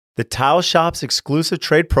The Tile Shop's exclusive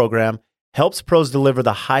trade program helps pros deliver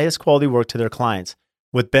the highest quality work to their clients,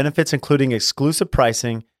 with benefits including exclusive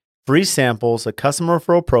pricing, free samples, a customer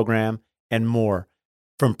referral program, and more.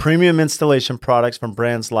 From premium installation products from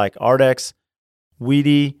brands like Ardex,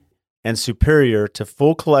 Weedy, and Superior to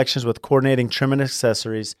full collections with coordinating trim and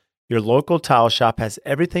accessories, your local Tile Shop has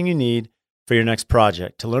everything you need for your next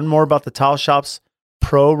project. To learn more about the Tile Shop's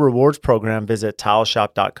Pro Rewards program, visit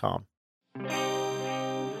tileshop.com.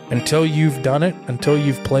 Until you've done it, until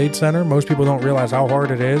you've played center, most people don't realize how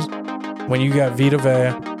hard it is when you got Vita Vea,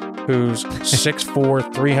 who's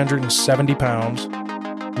 6'4", 370 pounds,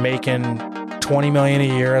 making $20 million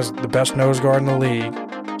a year as the best nose guard in the league,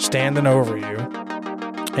 standing over you,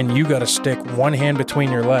 and you got to stick one hand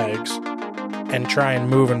between your legs and try and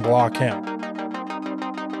move and block him.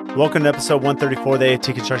 Welcome to episode 134 of the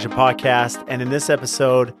AFT Construction Podcast. And in this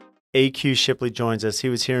episode, AQ Shipley joins us. He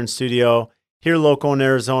was here in studio, here local in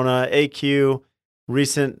Arizona. AQ,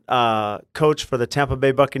 recent coach for the Tampa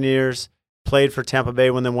Bay Buccaneers, played for Tampa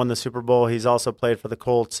Bay when they won the Super Bowl. He's also played for the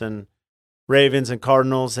Colts and Ravens and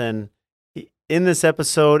Cardinals. And in this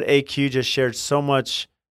episode, AQ just shared so much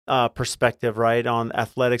perspective, right, on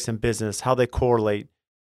athletics and business, how they correlate,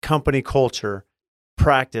 company culture,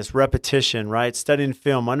 practice, repetition, right? Studying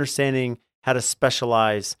film, understanding how to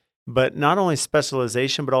specialize, but not only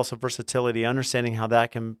specialization, but also versatility, understanding how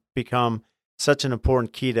that can become such an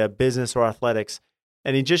important key to business or athletics.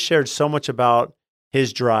 And he just shared so much about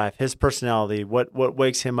his drive, his personality, what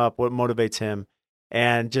wakes him up, what motivates him,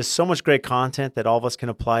 and just so much great content that all of us can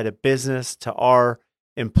apply to business, to our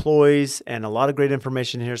employees, and a lot of great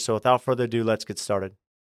information here. So without further ado, let's get started.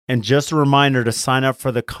 And just a reminder to sign up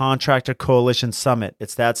for the Contractor Coalition Summit.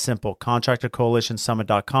 It's that simple,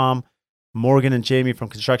 contractorcoalitionsummit.com. Morgan and Jamie from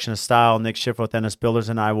Construction of Style, Nick Schiffer with NS Builders,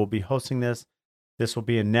 and I will be hosting this. This will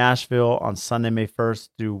be in Nashville on Sunday, May 1st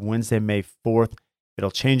through Wednesday, May 4th.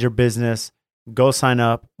 It'll change your business. Go sign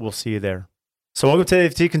up. We'll see you there. So welcome to the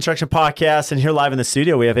AFT Construction Podcast, and here live in the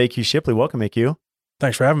studio, we have AQ Shipley. Welcome, AQ.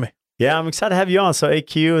 Thanks for having me. Yeah, I'm excited to have you on. So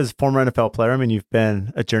AQ is a former NFL player. I mean, you've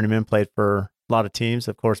been a journeyman, played for a lot of teams.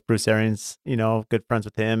 Of course, Bruce Arians, good friends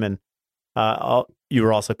with him. And you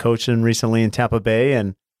were also coaching recently in Tampa Bay.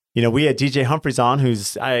 And, we had DJ Humphries on,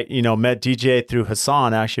 met DJ through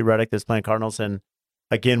Hassan, actually, Reddick, that's playing Cardinals. And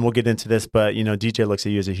again, we'll get into this, but, DJ looks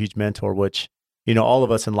at you as a huge mentor, which, all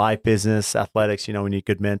of us in life, business, athletics, we need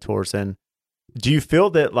good mentors. And do you feel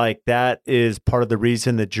that that is part of the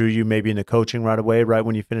reason that drew you maybe into coaching right away, right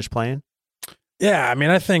when you finished playing? Yeah. I mean,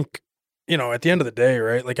 I think, at the end of the day,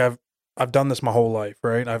 right, I've done this my whole life,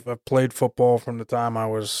 right? I've played football from the time I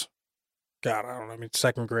was,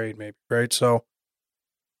 second grade maybe, right? So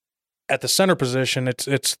at the center position, it's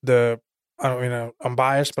the, I'm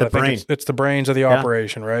biased, but I think it's the brains of the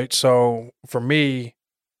operation, right? So for me,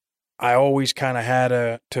 I always kind of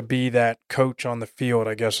had to be that coach on the field,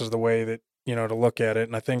 I guess is the way that, to look at it.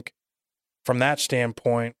 And I think from that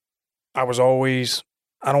standpoint, I was always,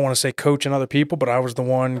 I don't want to say coaching other people, but I was the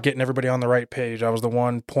one getting everybody on the right page. I was the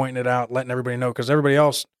one pointing it out, letting everybody know, because everybody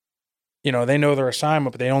else, they know their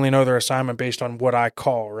assignment, but they only know their assignment based on what I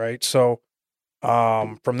call, right? So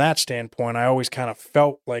from that standpoint, I always kind of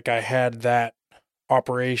felt like I had that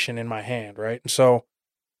operation in my hand, right? And so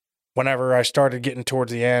whenever I started getting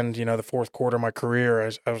towards the end, the fourth quarter of my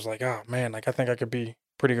career, I was like, oh man, I think I could be a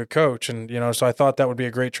pretty good coach. And, so I thought that would be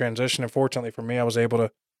a great transition. And fortunately for me, I was able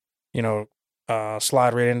to,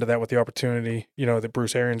 slide right into that with the opportunity, that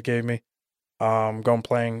Bruce Arians gave me, going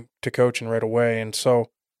playing to coaching right away. And so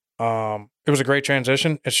it was a great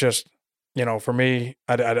transition. It's just, for me,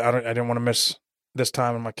 I didn't want to miss this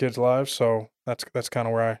time in my kids' lives. So that's kind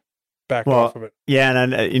of where I backed off of it. Yeah.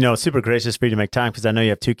 And, super gracious for you to make time, because I know you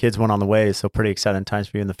have two kids, one on the way. So pretty exciting times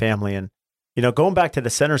for you and the family. And, going back to the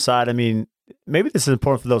center side, I mean, maybe this is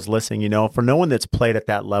important for those listening, for no one that's played at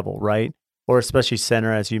that level, right? Or especially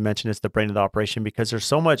center, as you mentioned, is the brain of the operation, because there's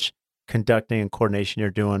so much conducting and coordination you're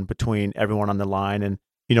doing between everyone on the line and,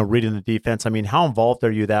 reading the defense. I mean, how involved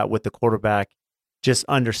are you with the quarterback, just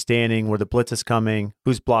understanding where the blitz is coming,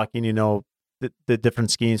 who's blocking, the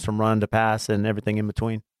different schemes from run to pass and everything in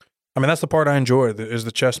between? I mean, that's the part I enjoy is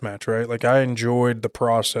the chess match, right? I enjoyed the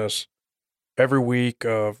process every week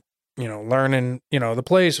of, learning, the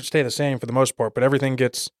plays stay the same for the most part, but everything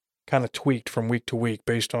gets kind of tweaked from week to week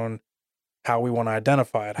based on how we want to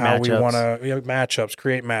identify it, how we want to matchups,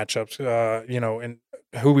 create matchups, and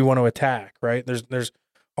who we want to attack, right? There's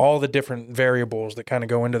all the different variables that kind of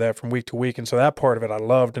go into that from week to week. And so that part of it I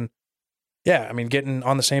loved. And yeah, I mean, getting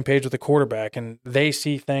on the same page with the quarterback, and they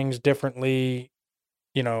see things differently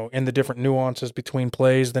in the different nuances between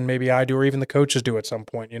plays than maybe I do, or even the coaches do at some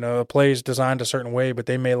point. A play is designed a certain way, but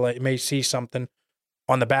they may see something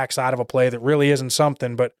on the backside of a play that really isn't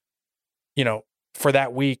something, but for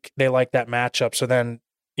that week they like that matchup. So then,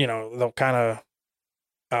 they'll kind of,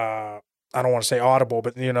 I don't want to say audible,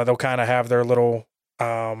 but they'll kind of have their little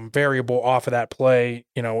variable off of that play,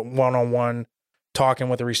 one-on-one talking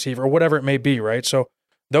with the receiver or whatever it may be, right? So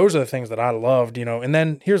those are the things that I loved, and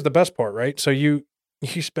then here's the best part, right? So you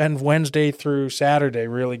spend Wednesday through Saturday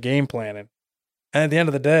really game planning. And at the end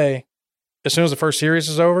of the day, as soon as the first series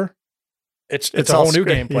is over, it's a whole new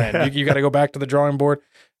game plan. Yeah. You got to go back to the drawing board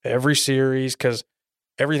every series, because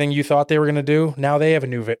everything you thought they were going to do, now they have a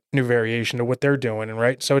new variation to what they're doing, and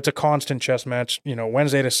right? So it's a constant chess match,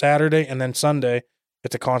 Wednesday to Saturday, and then Sunday,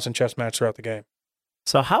 it's a constant chess match throughout the game.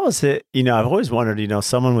 So how is it, I've always wondered,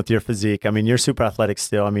 someone with your physique, I mean, you're super athletic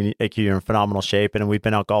still. I mean, AQ, you're in phenomenal shape, and we've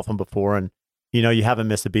been out golfing before, and, you haven't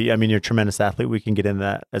missed a beat. I mean, you're a tremendous athlete. We can get into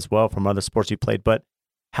that as well from other sports you played. But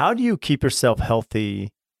how do you keep yourself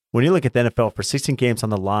healthy when you look at the NFL for 16 games on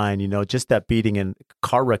the line, just that beating and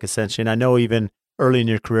car wreck essentially? And I know even early in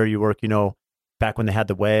your career, you work, back when they had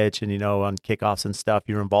the wedge and, on kickoffs and stuff,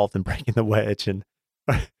 you were involved in breaking the wedge. And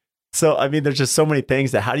so, I mean, there's just so many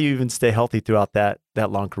things that how do you even stay healthy throughout that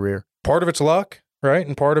long career? Part of it's luck, right?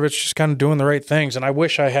 And part of it's just kind of doing the right things. And I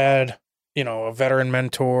wish I had, a veteran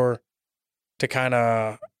mentor to kind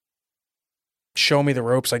of show me the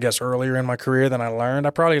ropes, I guess, earlier in my career than I learned.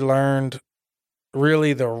 I probably learned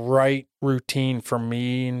really the right routine for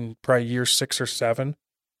me in probably year 6 or 7.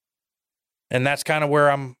 And that's kind of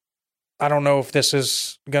where I don't know if this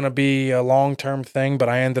is going to be a long-term thing, but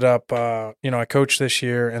I ended up, I coached this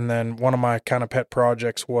year, and then one of my kind of pet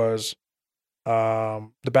projects was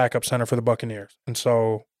the backup center for the Buccaneers. And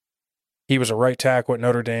so he was a right tackle at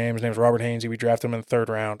Notre Dame. His name was Robert Hainsey. We drafted him in the 3rd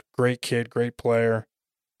round. Great kid, great player.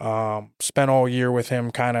 Spent all year with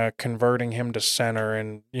him kind of converting him to center,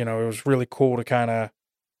 and, it was really cool to kind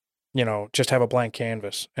of, just have a blank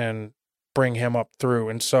canvas and bring him up through.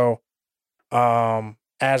 And so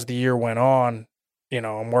as the year went on,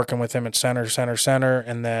 I'm working with him at center.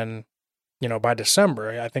 And then, by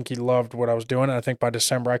December, I think he loved what I was doing. And I think by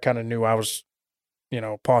December, I kind of knew I was,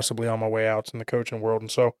 possibly on my way out in the coaching world. And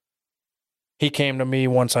so he came to me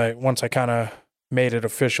once I kind of made it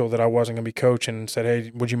official that I wasn't going to be coaching, and said,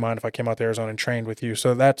 "Hey, would you mind if I came out to Arizona and trained with you?"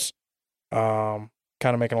 So that's kind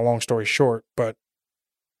of making a long story short, but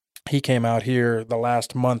he came out here the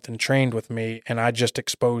last month and trained with me, and I just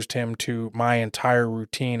exposed him to my entire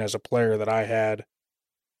routine as a player that I had,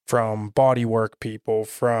 from body work people,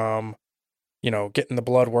 from, getting the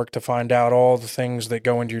blood work to find out all the things that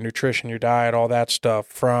go into your nutrition, your diet, all that stuff,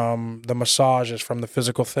 from the massages, from the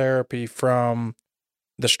physical therapy, from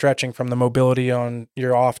the stretching, from the mobility on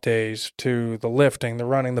your off days, to the lifting, the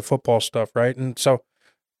running, the football stuff, right? And so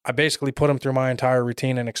I basically put him through my entire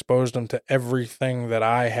routine and exposed him to everything that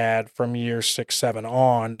I had from year 6, 7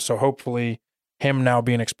 on. So hopefully him now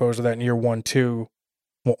being exposed to that in year 1, 2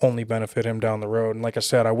 will only benefit him down the road. And like I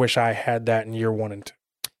said, I wish I had that in year 1 and 2.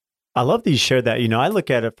 I love that you shared that. I look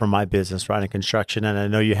at it from my business, right, in construction, and I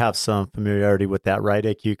know you have some familiarity with that, right,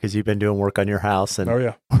 AQ, because you've been doing work on your house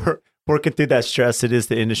and working through that stress. It is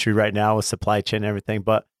the industry right now with supply chain and everything.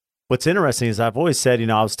 But what's interesting is I've always said,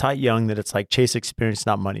 I was taught young that it's like chase experience,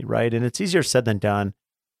 not money, right? And it's easier said than done.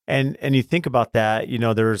 And you think about that,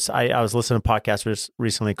 I was listening to a podcast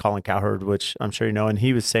recently, Colin Cowherd, which I'm sure you know, and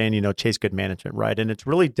he was saying, chase good management, right? And it's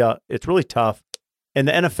really tough. In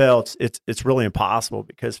the NFL, it's really impossible,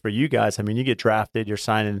 because for you guys, I mean, you get drafted, you're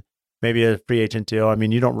signing maybe a free agent deal. I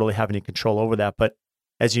mean, you don't really have any control over that. But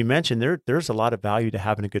as you mentioned, there's a lot of value to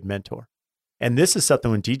having a good mentor. And this is something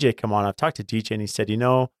when DJ came on, I've talked to DJ and he said,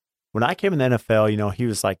 when I came in the NFL, he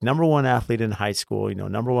was like #1 athlete in high school,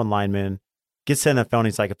 #1 lineman, gets to the NFL, and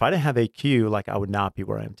he's like, if I didn't have AQ, like I would not be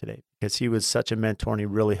where I am today, because he was such a mentor and he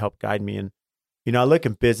really helped guide me. And, I look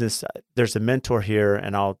in business, there's a mentor here,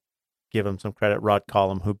 and I'll give him some credit, Rod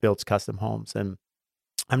Collum, who builds custom homes. And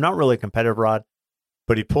I'm not really a competitive, Rod,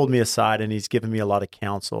 but he pulled me aside and he's given me a lot of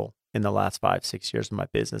counsel in the last 5, 6 years of my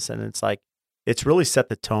business. And it's like, it's really set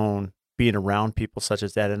the tone being around people such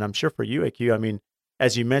as that. And I'm sure for you, AQ, I mean,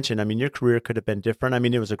 as you mentioned, I mean, your career could have been different. I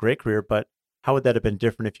mean, it was a great career, but how would that have been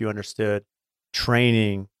different if you understood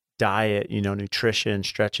training, diet, nutrition,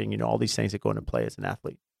 stretching, all these things that go into play as an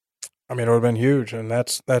athlete? I mean, it would have been huge. And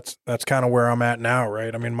that's kind of where I'm at now,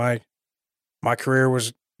 right? I mean, my career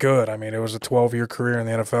was good. I mean, it was a 12-year career in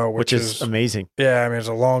the NFL, which is amazing. Yeah, I mean, it's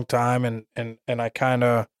a long time, and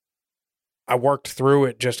I worked through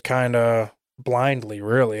it just kind of blindly,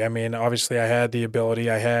 really. I mean, obviously I had the ability,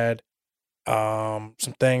 I had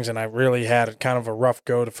some things, and I really had kind of a rough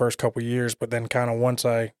go the first couple years. But then, kind of once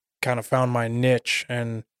I kind of found my niche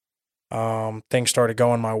and things started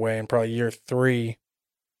going my way, and probably year 3,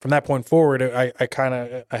 from that point forward, I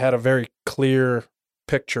had a very clear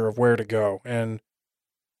picture of where to go. And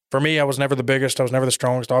for me, I was never the biggest, I was never the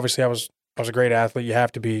strongest. Obviously, I was a great athlete. You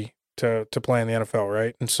have to be to play in the NFL,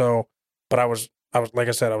 right? And so, but I was like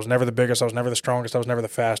I said, I was never the biggest, I was never the strongest, I was never the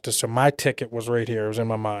fastest. So my ticket was right here. It was in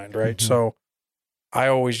my mind, right? Mm-hmm. So I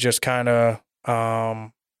always just kind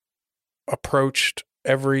of approached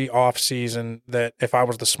every off season that if I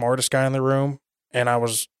was the smartest guy in the room and I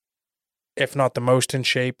was, if not the most in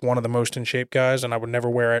shape, one of the most in shape guys, and I would never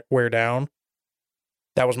wear down,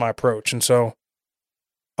 that was my approach. And so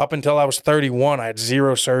up until I was 31, I had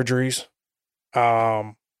 0 surgeries.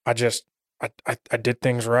 I did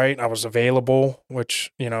things right. I was available,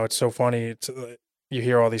 which, you know, it's so funny. It's you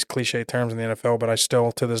hear all these cliche terms in the NFL, but I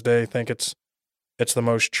still to this day think it's the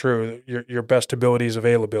most true. Your best ability is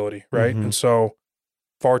availability, right? Mm-hmm. And so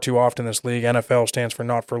far too often this league, NFL stands for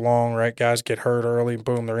not for long, right? Guys get hurt early,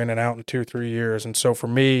 boom, they're in and out in 2-3 years. And so for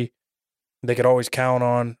me, they could always count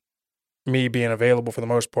on me being available for the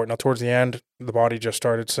most part. Now towards the end, the body just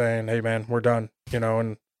started saying, "Hey man, we're done," you know,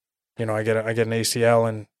 and you know, I get an ACL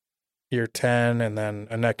in year 10 and then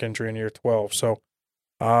a neck injury in year 12. So,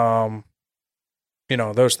 you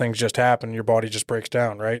know, those things just happen. Your body just breaks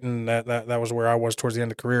down, right? And that was where I was towards the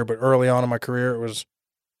end of the career. But early on in my career, it was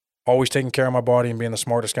always taking care of my body and being the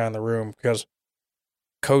smartest guy in the room, because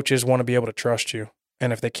coaches want to be able to trust you.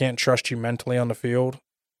 And if they can't trust you mentally on the field,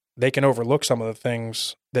 they can overlook some of the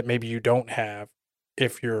things that maybe you don't have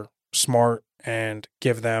if you're smart and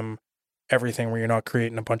give them everything where you're not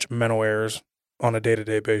creating a bunch of mental errors on a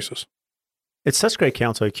day-to-day basis. It's such great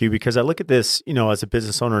counsel, IQ, because I look at this, you know, as a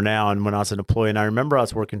business owner now, and when I was an employee, and I remember I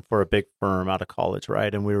was working for a big firm out of college,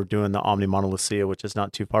 right? And we were doing the Omni Mauna Lucia, which is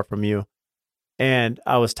not too far from you. And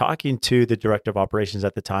I was talking to the director of operations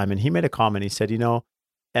at the time, and he made a comment. He said, you know,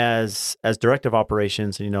 as director of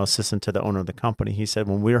operations and, you know, assistant to the owner of the company, he said,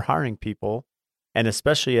 when we're hiring people, and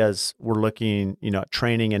especially as we're looking, you know, at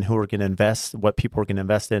training and who are going to invest, what people are going to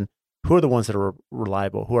invest in, who are the ones that are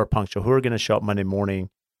reliable, who are punctual, who are going to show up Monday morning,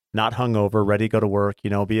 not hungover, ready to go to work, you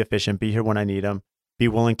know, be efficient, be here when I need them, be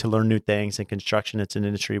willing to learn new things. In construction, it's an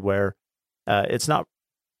industry where it's not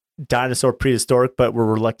dinosaur prehistoric, but we're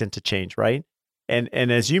reluctant to change, right? And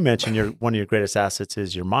as you mentioned, one of your greatest assets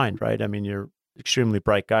is your mind, right? I mean, you're extremely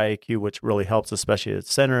bright guy, IQ, which really helps, especially at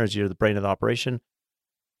center, as you're the brain of the operation.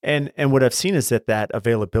 And what I've seen is that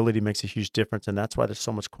availability makes a huge difference, and that's why there's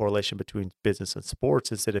so much correlation between business and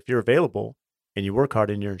sports. Is that if you're available and you work hard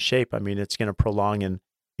and you're in shape, I mean, it's going to prolong, and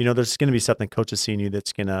you know, there's going to be something coaches seeing you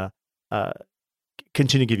that's going to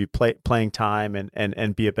continue to give you playing time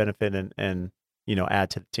and be a benefit and you know, add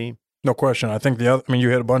to the team. No question. I think you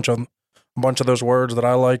hit a bunch of those words that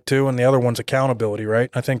I like too, and the other one's accountability, right?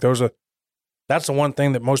 I think that's the one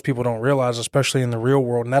thing that most people don't realize, especially in the real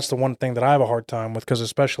world. And that's the one thing that I have a hard time with, because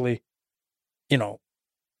especially, you know,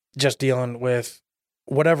 just dealing with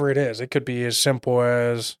whatever it is. It could be as simple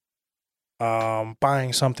as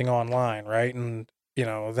buying something online, right? And, you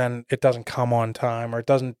know, then it doesn't come on time,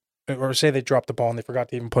 or say they dropped the ball and they forgot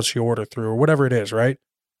to even push the order through, or whatever it is, right?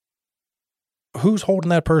 Who's holding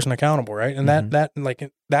that person accountable, right? And mm-hmm.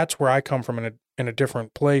 That's where I come from in a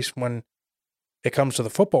different place when it comes to the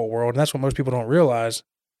football world. And that's what most people don't realize.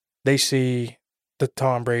 They see the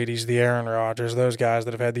Tom Brady's, the Aaron Rodgers, those guys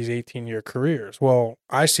that have had these 18-year careers. Well,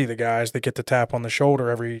 I see the guys that get the tap on the shoulder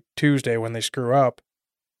every Tuesday when they screw up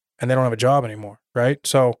and they don't have a job anymore, right?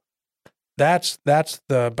 So that's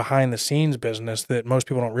the behind-the-scenes business that most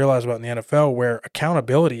people don't realize about in the NFL, where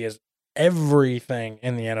accountability is everything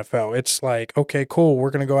in the NFL. It's like, okay, cool, we're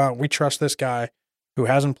going to go out and we trust this guy who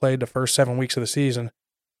hasn't played the first 7 weeks of the season.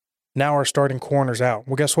 Now our starting corner's out.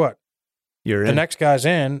 Well, guess what? You're in. The next guy's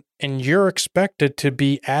in, and you're expected to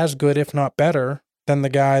be as good, if not better, than the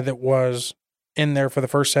guy that was in there for the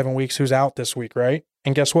first 7 weeks who's out this week, right?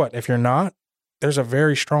 And guess what? If you're not, there's a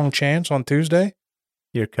very strong chance on Tuesday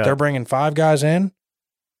you're cut. They're bringing 5 guys in.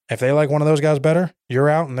 If they like one of those guys better, you're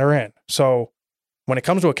out and they're in. So when it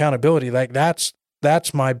comes to accountability, like that's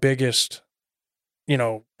my biggest, you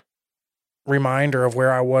know, reminder of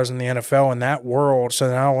where I was in the NFL in that world. So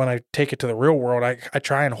now when I take it to the real world, I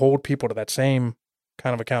try and hold people to that same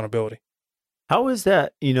kind of accountability. How is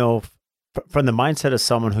that, you know, from the mindset of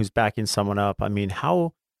someone who's backing someone up? I mean,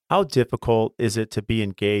 how difficult is it to be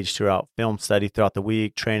engaged throughout film study, throughout the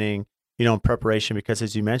week, training, you know, in preparation? Because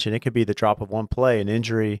as you mentioned, it could be the drop of one play, an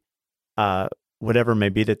injury, whatever it may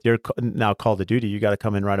be, that you're now called to duty. You got to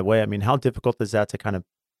come in right away. I mean, how difficult is that to kind of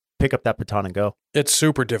pick up that baton and go. It's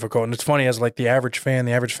super difficult. And it's funny, as like the average fan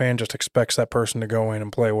just expects that person to go in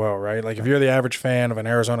and play well, right? Like if you're the average fan of an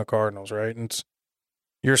Arizona Cardinals, right, and it's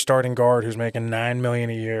your starting guard who's making $9 million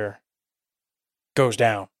a year goes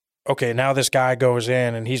down. Okay, now this guy goes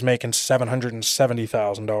in and he's making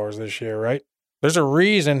 $770,000 this year, right? There's a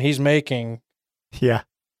reason he's making a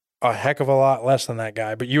heck of a lot less than that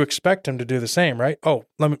guy, but you expect him to do the same, right? Oh,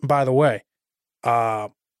 by the way,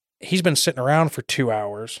 he's been sitting around for 2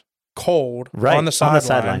 hours, cold, on the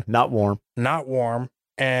sideline, not warm,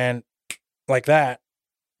 and like that,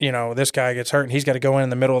 this guy gets hurt and he's got to go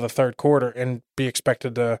in the middle of the third quarter and be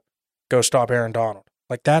expected to go stop Aaron Donald.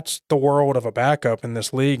 Like, that's the world of a backup in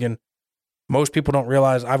this league, and most people don't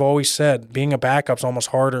realize. I've always said being a backup's almost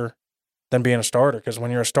harder than being a starter, because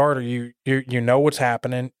when you're a starter, you know what's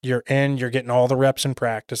happening. You're getting all the reps in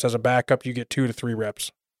practice. As a backup, you get 2 to 3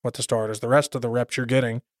 reps with the starters. The rest of the reps you're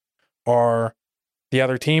getting are the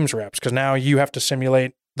other team's reps, because now you have to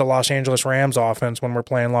simulate the Los Angeles Rams offense when we're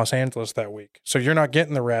playing Los Angeles that week. So you're not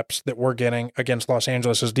getting the reps that we're getting against Los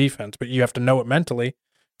Angeles' defense, but you have to know it mentally,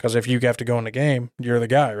 because if you have to go in the game, you're the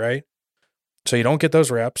guy, right? So you don't get those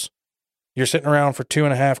reps. You're sitting around for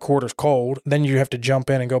 2.5 quarters cold. Then you have to jump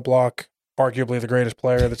in and go block arguably the greatest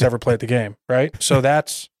player that's ever played the game, right? So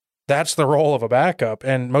that's the role of a backup,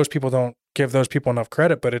 and most people don't give those people enough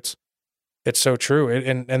credit, but it's so true.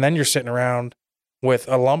 And then you're sitting around with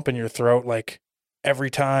a lump in your throat, like every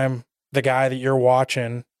time the guy that you're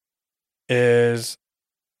watching is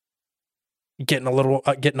getting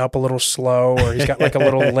up a little slow, or he's got like a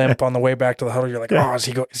little limp on the way back to the huddle. You're like, oh, is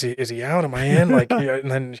he out? Am I in? Like,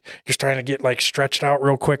 and then you're trying to get like stretched out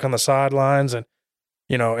real quick on the sidelines, and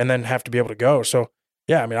and then have to be able to go. So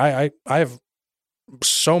yeah, I mean, I have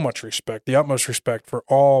so much respect, the utmost respect for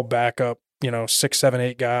all backup, 6, 7,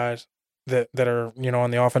 8 guys that are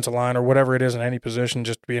on the offensive line or whatever it is in any position,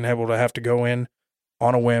 just being able to have to go in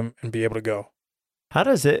on a whim and be able to go. How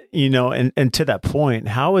does it, and to that point,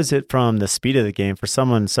 how is it from the speed of the game for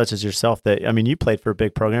someone such as yourself that, I mean, you played for a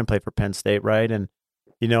big program, played for Penn State, right? And,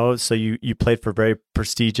 so you played for a very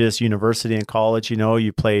prestigious university in college,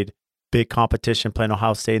 you played big competition, playing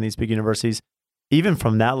Ohio State and these big universities. Even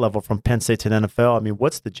from that level, from Penn State to the NFL, I mean,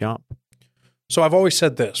 what's the jump? So I've always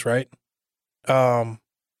said this, right?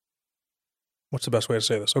 What's the best way to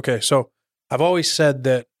say this? Okay, so I've always said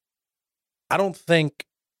that I don't think,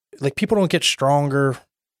 like, people don't get stronger,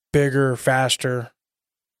 bigger, faster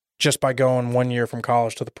just by going 1 year from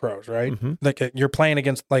college to the pros, right? Mm-hmm. Like, you're playing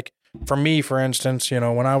against, like, for me, for instance, when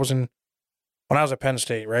I was at Penn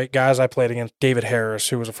State, right? Guys I played against, David Harris,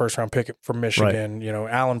 who was a first-round pick from Michigan, right.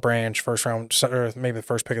 Alan Branch, first round, or maybe the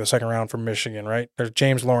first pick of the second round from Michigan, right? There's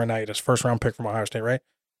James Laurinaitis, first-round pick from Ohio State, right?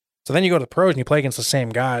 So then you go to the pros and you play against the same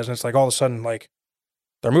guys, and it's like all of a sudden, like,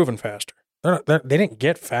 they're moving faster. They didn't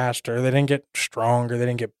get faster. They didn't get stronger. They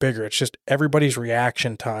didn't get bigger. It's just everybody's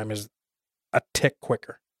reaction time is a tick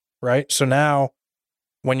quicker, right? So now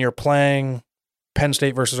when you're playing Penn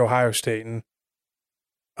State versus Ohio State, and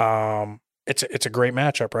it's a great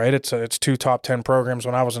matchup, right? It's 2 top 10 programs.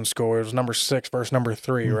 When I was in school, it was number 6 versus number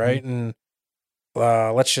 3, mm-hmm. right? And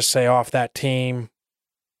let's just say off that team,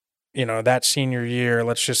 that senior year,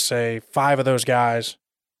 let's just say 5 of those guys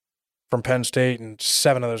from Penn State and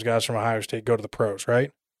 7 of those guys from Ohio State go to the pros,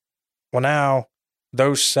 right? Well, now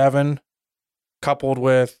those 7 coupled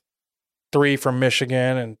with 3 from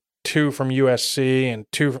Michigan and 2 from USC and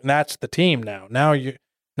 2 from, that's the team now. Now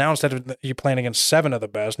instead of you playing against 7 of the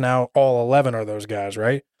best, now all 11 are those guys,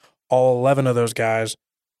 right? All 11 of those guys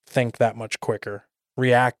think that much quicker,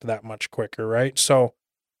 react that much quicker, right? So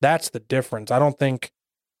that's the difference. I don't think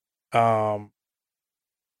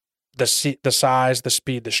the size, the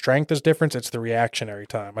speed, the strength is different. It's the reactionary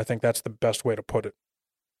time. I think that's the best way to put it.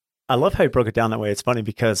 I love how you broke it down that way. It's funny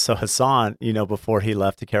because Hassan, before he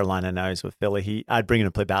left to Carolina, now he's with Philly, I'd bring him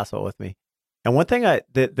to play basketball with me. And one thing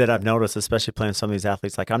that I've noticed, especially playing some of these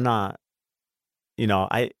athletes, like I'm not,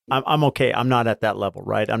 I'm okay. I'm not at that level,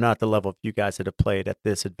 right? I'm not at the level of you guys that have played at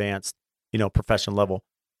this advanced, professional level.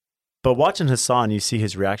 But watching Hassan, you see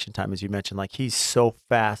his reaction time, as you mentioned, like he's so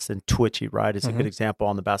fast and twitchy, right? It's mm-hmm. a good example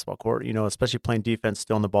on the basketball court, especially playing defense,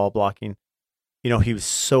 still on the ball blocking. He was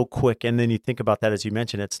so quick. And then you think about that, as you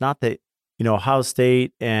mentioned, it's not that, Ohio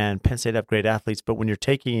State and Penn State have great athletes, but when you're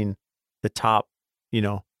taking the top,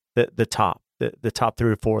 the top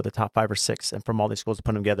 3 or 4, the top 5 or 6, and from all these schools to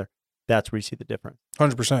put them together, that's where you see the difference.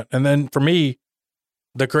 100%. And then for me,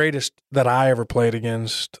 the greatest that I ever played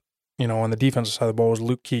against, on the defensive side of the ball was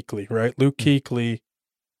Luke Kuechly, right? Luke Kuechly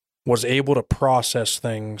was able to process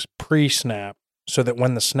things pre-snap so that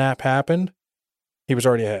when the snap happened, he was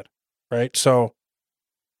already ahead, right? So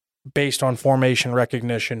based on formation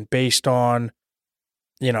recognition, based on,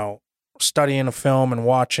 studying a film and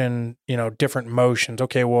watching, different motions.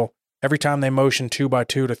 Okay, well, every time they motion 2x2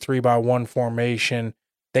 to 3x1 formation,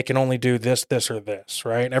 they can only do this, or this,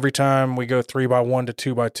 right? Every time we go 3x1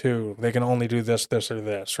 to 2x2, they can only do this, or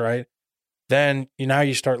this, right? Then now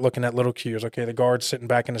you start looking at little cues. Okay, the guard's sitting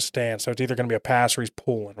back in the stand, so it's either going to be a pass or he's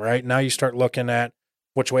pulling, right? Now you start looking at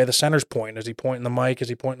which way the center's pointing. Is he pointing the mic? Is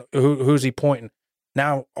he pointing? Who's he pointing?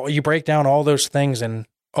 Now you break down all those things, and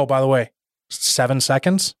oh, by the way, 7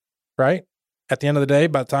 seconds, right? At the end of the day,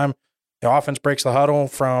 by the time the offense breaks the huddle,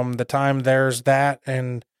 from the time there's that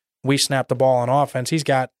and we snap the ball on offense, he's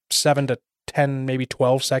got 7 to 10, maybe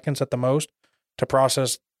 12 seconds at the most to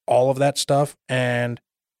process all of that stuff. And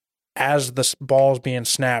as the ball's being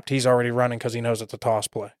snapped, he's already running because he knows it's a toss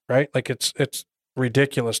play, right? Like it's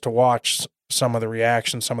ridiculous to watch some of the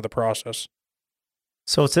reactions, some of the process.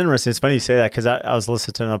 So it's interesting. It's funny you say that because I was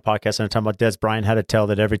listening to another podcast and talking about Des Bryant had to tell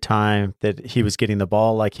that every time that he was getting the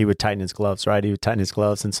ball, like he would tighten his gloves, right? He would tighten his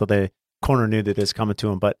gloves. And so the corner knew that it was coming to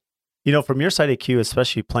him. But, from your side of Q,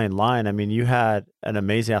 especially playing line, I mean, you had an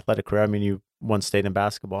amazing athletic career. I mean, you won state in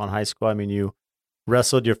basketball in high school. I mean,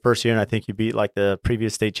 wrestled your first year, and I think you beat like the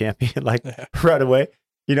previous state champion right away.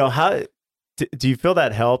 How do you feel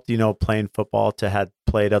that helped, playing football to have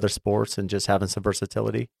played other sports and just having some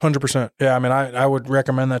versatility? 100%. Yeah, I mean, I would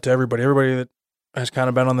recommend that to everybody. Everybody that has kind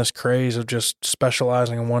of been on this craze of just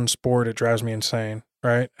specializing in one sport, it drives me insane,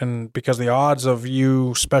 right? And because the odds of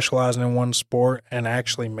you specializing in one sport and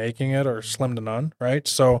actually making it are slim to none, right?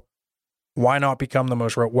 So why not become the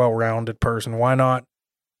most well-rounded person? Why not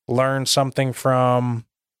learn something from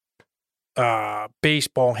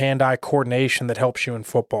baseball, hand-eye coordination that helps you in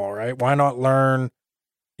football, right? Why not learn,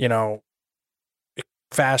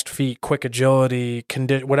 fast feet, quick agility,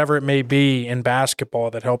 whatever it may be in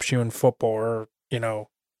basketball that helps you in football, or,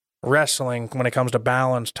 wrestling when it comes to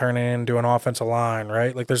balance, turning into an offensive line,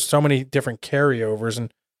 right? Like there's so many different carryovers.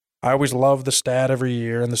 And I always love the stat every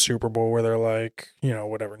year in the Super Bowl where they're like,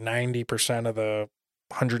 90% of the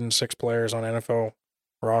 106 players on NFL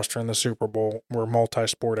roster in the Super Bowl were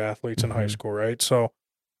multi-sport athletes in high school, right? So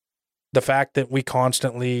the fact that we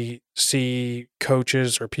constantly see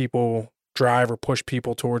coaches or people drive or push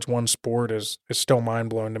people towards one sport is still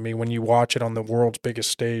mind-blowing to me when you watch it on the world's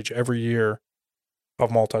biggest stage every year of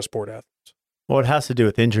multi-sport athletes. Well, it has to do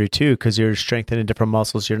with injury too, because you're strengthening different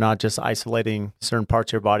muscles. You're not just isolating certain parts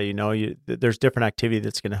of your body. There's different activity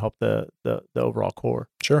that's going to help the overall core.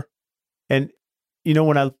 Sure. And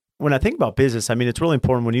when I think about business, I mean, it's really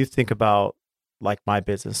important when you think about like my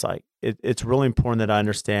business, like it's really important that I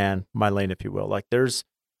understand my lane, if you will. Like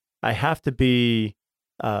I have to be,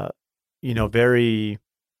 very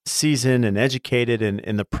seasoned and educated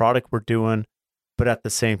in the product we're doing. But at the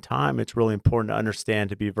same time, it's really important to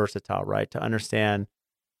understand, to be versatile, right? To understand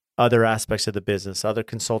other aspects of the business, other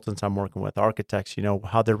consultants I'm working with, architects,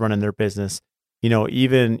 how they're running their business.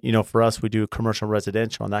 Even, for us, we do commercial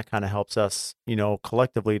residential, and that kind of helps us,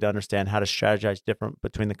 collectively to understand how to strategize different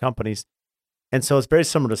between the companies. And so it's very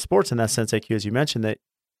similar to sports in that sense, AQ, as you mentioned, that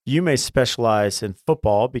you may specialize in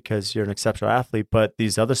football because you're an exceptional athlete, but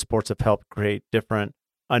these other sports have helped create different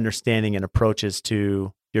understanding and approaches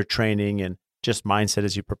to your training and just mindset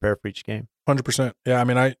as you prepare for each game. 100%. Yeah, I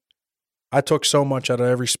mean, I took so much out of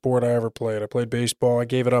every sport I ever played. I played baseball. I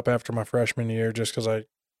gave it up after my freshman year just because I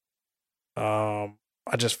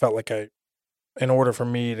just felt like in order for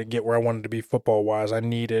me to get where I wanted to be football-wise, I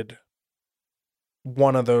needed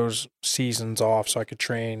one of those seasons off so I could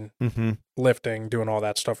train lifting, doing all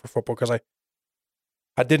that stuff for football, because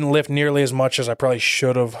I didn't lift nearly as much as I probably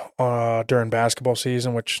should have during basketball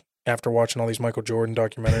season, which after watching all these Michael Jordan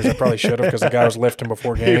documentaries, I probably should have, because the guy was lifting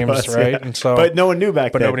before games, right? Yeah. And so, but no one knew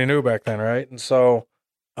back then. But nobody knew back then, right? And so,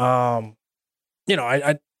 to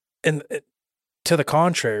the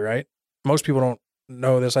contrary, right? Most people don't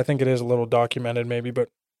know this. I think it is a little documented maybe, but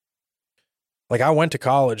like I went to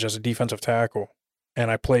college as a defensive tackle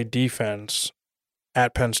and I played defense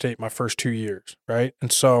at Penn State my first 2 years, right?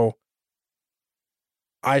 And so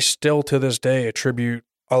I still to this day attribute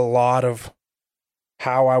a lot of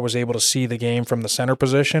how I was able to see the game from the center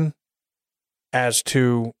position as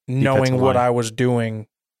to knowing what I was doing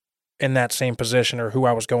in that same position or who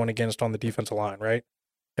I was going against on the defensive line, right?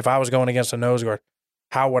 If I was going against a nose guard,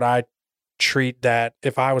 how would I treat that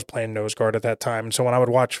if I was playing nose guard at that time? And so when I would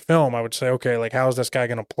watch film, I would say, okay, like, how's this guy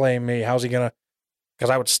going to play me? How's he going to, because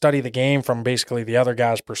I would study the game from basically the other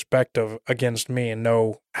guy's perspective against me and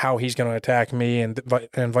know how he's going to attack me and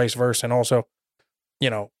vice versa. And also,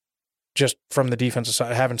 just from the defensive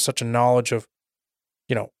side, having such a knowledge of,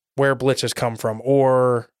 where blitzes come from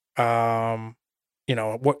or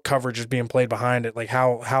what coverage is being played behind it, like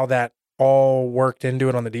how that all worked into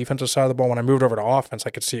it on the defensive side of the ball. When I moved over to offense,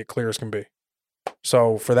 I could see it clear as can be.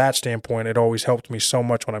 So for that standpoint, it always helped me so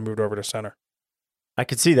much when I moved over to center. I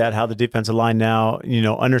could see that, how the defensive line now,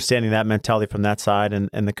 understanding that mentality from that side and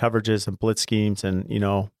the coverages and blitz schemes and,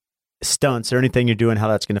 stunts or anything you're doing, how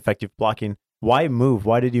that's going to affect you blocking. Why move?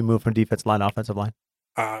 Why did you move from defensive line, offensive line?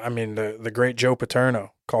 The great Joe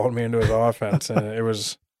Paterno called me into his offense, and it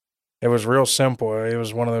was real simple. It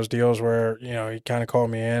was one of those deals where, he kind of called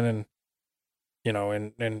me in and,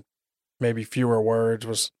 in maybe fewer words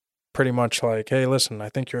was pretty much like, hey, listen, I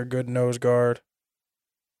think you're a good nose guard,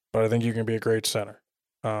 but I think you can be a great center.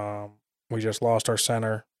 We just lost our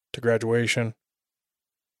center to graduation.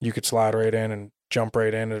 You could slide right in and jump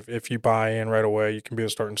right in. If you buy in right away, you can be the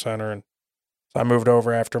starting center. And so I moved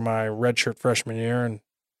over after my redshirt freshman year and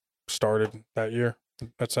started that year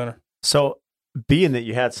at center. So being that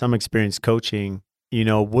you had some experience coaching,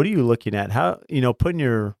 what are you looking at? How,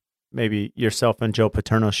 putting maybe yourself in Joe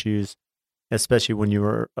Paterno's shoes, especially when you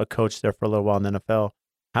were a coach there for a little while in the NFL,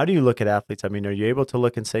 how do you look at athletes? I mean, are you able to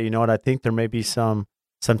look and say, I think there may be some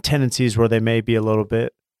tendencies where they may be a little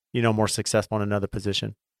bit, more successful in another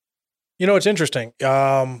position? It's interesting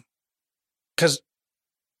because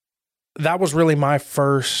that was really my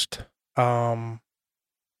first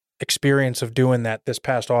experience of doing that this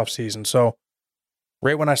past offseason. So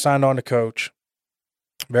right when I signed on to coach,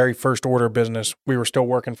 very first order of business, we were still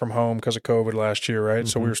working from home because of COVID last year, right? Mm-hmm.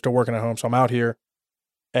 So we were still working at home. So I'm out here,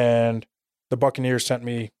 and the Buccaneers sent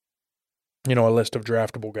me, a list of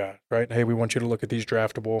draftable guys, right? Hey, we want you to look at these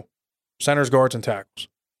draftable centers, guards, and tackles.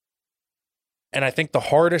 And I think the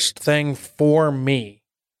hardest thing for me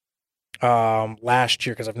last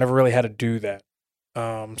year, because I've never really had to do that,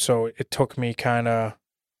 so it took me kind of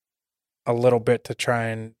a little bit to try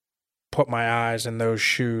and put my eyes in those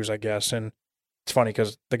shoes, I guess. And it's funny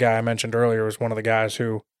because the guy I mentioned earlier was one of the guys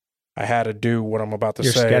who I had to do what I'm about to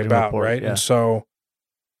say about, report, right? Yeah. And so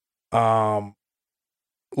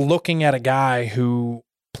looking at a guy who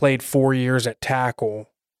played 4 years at tackle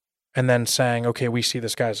and then saying, okay, we see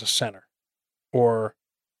this guy as a center, or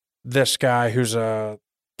this guy who's a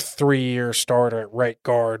 3-year starter at right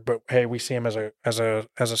guard, but hey, we see him as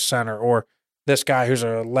a center, or this guy who's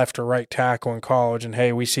a left or right tackle in college, and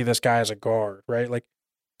hey, we see this guy as a guard, right? Like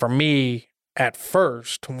for me, at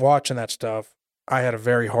first, watching that stuff, I had a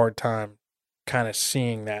very hard time kind of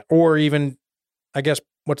seeing that, or even, I guess,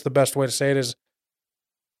 what's the best way to say it is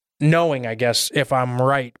knowing, I guess, if I'm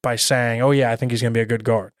right by saying, oh yeah, I think he's going to be a good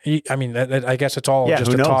guard. I guess it's all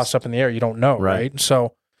just a toss up in the air. You don't know, right?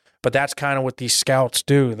 So, but that's kind of what these scouts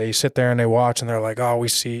do. They sit there and they watch and they're like, oh, we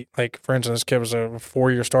see, like, for instance, this kid was a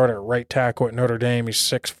 4-year starter at right tackle at Notre Dame. He's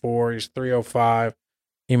 6'4", he's 305.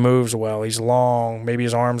 He moves well. He's long. Maybe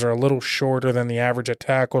his arms are a little shorter than the average at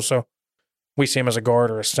tackle. So we see him as a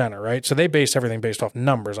guard or a center, right? So they base everything based off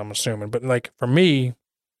numbers, I'm assuming. But like for me,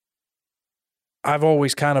 I've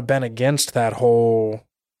always kind of been against that whole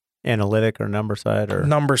analytic or number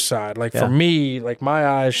side. Like for me, like my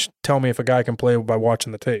eyes tell me if a guy can play by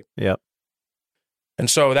watching the tape. Yep. And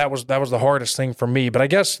so that was the hardest thing for me. But I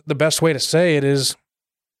guess the best way to say it is,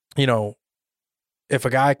 if a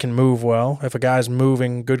guy can move well, if a guy's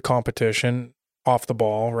moving good competition off the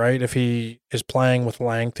ball, right? If he is playing with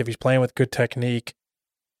length, if he's playing with good technique,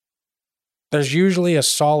 there's usually a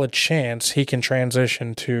solid chance he can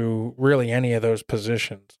transition to really any of those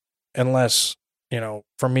positions. Unless,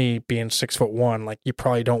 for me being 6'1", like you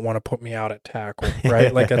probably don't want to put me out at tackle,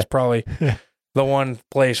 right? Like that's probably the one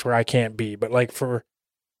place where I can't be. But like for,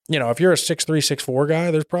 if you're a 6'3", 6'4"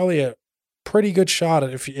 guy, there's probably a pretty good shot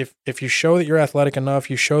at if you show that you're athletic enough,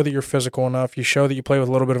 you show that you're physical enough, you show that you play with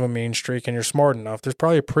a little bit of a mean streak and you're smart enough, there's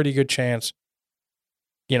probably a pretty good chance,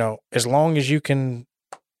 as long as you can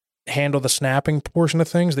handle the snapping portion of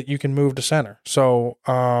things, that you can move to center. So,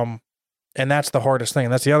 and that's the hardest thing.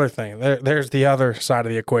 That's the other thing. There's the other side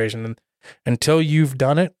of the equation. And until you've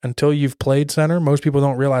done it, until you've played center, most people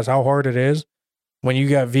don't realize how hard it is when you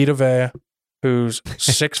got Vita Vea, who's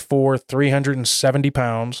 6'4", 370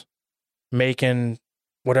 pounds, making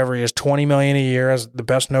whatever he is, $20 million a year as the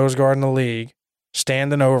best nose guard in the league,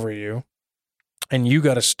 standing over you, and you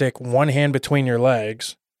got to stick one hand between your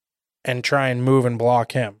legs and try and move and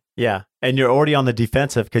block him. Yeah, and you're already on the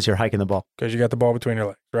defensive because you're hiking the ball. Because you got the ball between your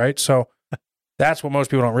legs, right? So that's what most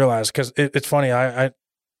people don't realize. Because it's funny, I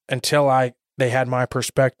until they had my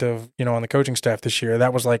perspective, on the coaching staff this year,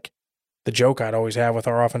 that was like the joke I'd always have with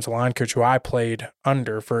our offensive line coach, who I played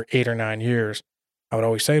under for 8 or 9 years. I would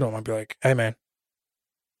always say to him, I'd be like, hey, man,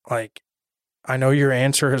 like, I know your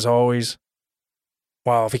answer is always,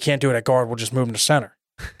 well, if he can't do it at guard, we'll just move him to center.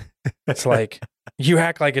 It's like, you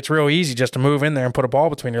act like it's real easy just to move in there and put a ball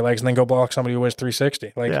between your legs and then go block somebody who weighs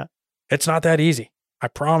 360. Like, It's not that easy. I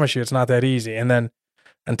promise you it's not that easy. And then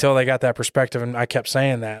until they got that perspective, and I kept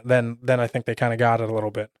saying that, then I think they kind of got it a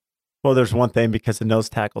little bit. Well, there's one thing, because the nose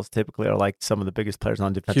tackles typically are like some of the biggest players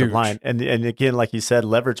on defensive Huge. line. And again, like you said,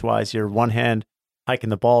 leverage-wise, you're one hand hiking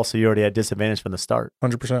the ball, so you already had disadvantage from the start.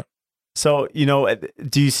 100%. So,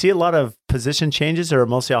 do you see a lot of position changes or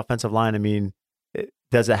mostly offensive line? I mean,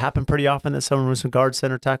 does it happen pretty often that someone moves from guard,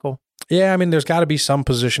 center, tackle? Yeah, I mean, there's got to be some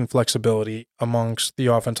position flexibility amongst the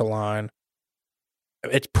offensive line.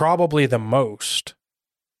 It's probably the most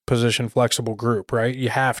position flexible group, right? You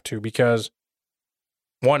have to, because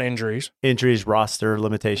one, injuries, roster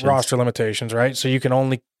limitations, right? So you can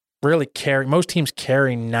only really carry, most teams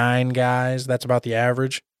carry 9 guys. That's about the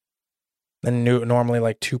average. Then normally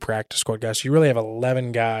like 2 practice squad guys. So you really have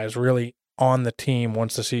 11 guys really on the team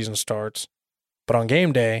once the season starts. But on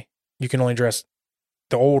game day, you can only dress,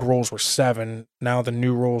 the old rules were 7. Now the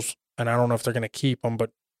new rules, and I don't know if they're going to keep them,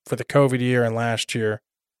 but for the COVID year and last year,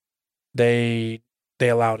 they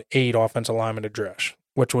allowed 8 offensive linemen to dress,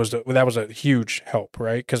 which was that was a huge help,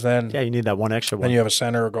 right? Because then you need that one extra one. Then you have a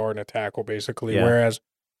center, a guard, and a tackle, basically. Yeah. Whereas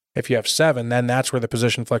if you have 7, then that's where the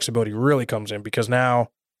position flexibility really comes in, because now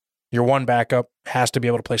your one backup has to be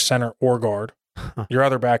able to play center or guard. Your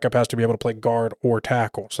other backup has to be able to play guard or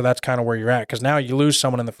tackle. So that's kind of where you're at, because now you lose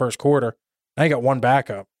someone in the first quarter. Now you got one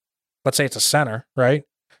backup. Let's say it's a center, right?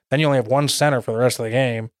 Then you only have one center for the rest of the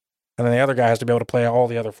game, and then the other guy has to be able to play all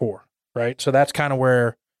the other 4, right? So that's kind of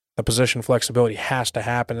where the position flexibility has to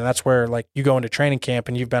happen, and that's where, like, you go into training camp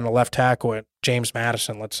and you've been a left tackle at James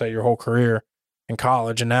Madison, let's say, your whole career in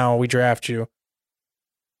college, and now we draft you,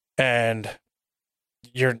 and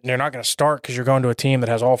you're not going to start because you're going to a team that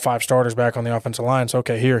has all 5 starters back on the offensive line. So,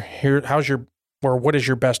 okay, here, what is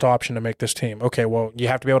your best option to make this team? Okay, well, you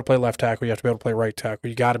have to be able to play left tackle. You have to be able to play right tackle.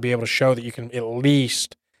 You got to be able to show that you can at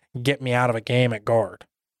least get me out of a game at guard.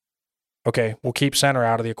 Okay, we'll keep center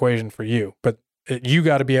out of the equation for you, but you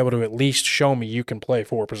got to be able to at least show me you can play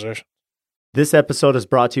 4 positions. This episode is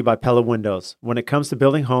brought to you by Pella Windows. When it comes to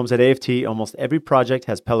building homes at AFT, almost every project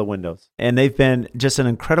has Pella Windows. And they've been just an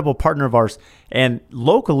incredible partner of ours. And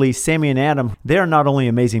locally, Sammy and Adam, they are not only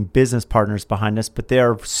amazing business partners behind us, but they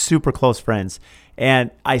are super close friends.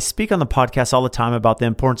 And I speak on the podcast all the time about the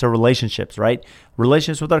importance of relationships, right?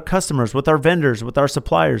 Relationships with our customers, with our vendors, with our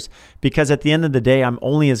suppliers. Because at the end of the day, I'm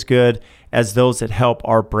only as good as those that help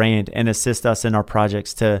our brand and assist us in our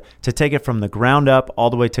projects to take it from the ground up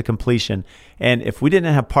all the way to completion. And if we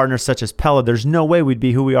didn't have partners such as Pella, there's no way we'd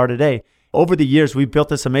be who we are today. Over the years, we've built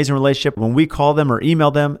this amazing relationship. When we call them or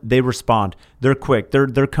email them, they respond. They're quick.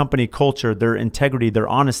 Their company culture, their integrity, their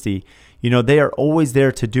honesty, they are always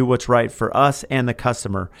there to do what's right for us and the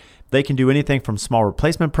customer. They can do anything from small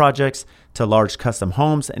replacement projects to large custom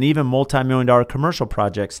homes and even multi-million-dollar commercial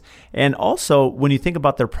projects. And also, when you think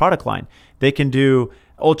about their product line, they can do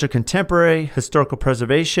ultra contemporary, historical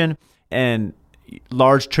preservation, and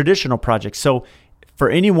large traditional projects. So for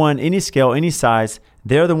anyone, any scale, any size,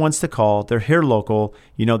 they're the ones to call. They're here local.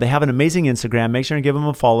 They have an amazing Instagram. Make sure and give them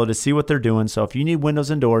a follow to see what they're doing. So if you need windows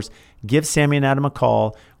and doors, give Sammy and Adam a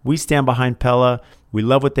call. We stand behind Pella. We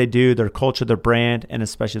love what they do, their culture, their brand, and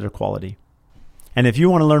especially their quality. And if you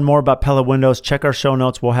want to learn more about Pella Windows, check our show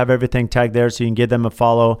notes. We'll have everything tagged there so you can give them a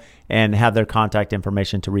follow and have their contact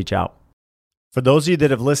information to reach out. For those of you that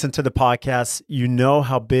have listened to the podcast, you know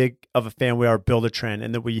how big of a fan we are of Build-A-Trend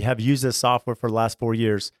and that we have used this software for the last 4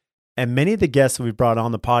 years. And many of the guests that we've brought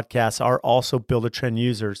on the podcast are also Build-A-Trend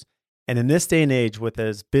users. And in this day and age, with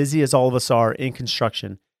as busy as all of us are in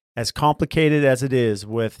construction, as complicated as it is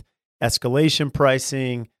with escalation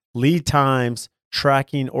pricing, lead times,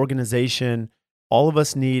 tracking, organization, all of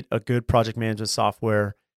us need a good project management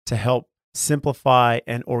software to help simplify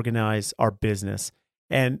and organize our business.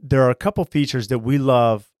 And there are a couple features that we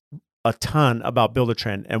love a ton about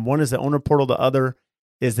Build-A-Trend. And one is the owner portal. The other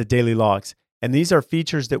is the daily logs. And these are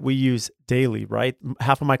features that we use daily, right?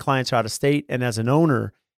 Half of my clients are out of state. And as an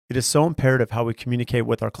owner, it is so imperative how we communicate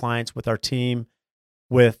with our clients, with our team,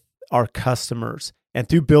 with our customers. And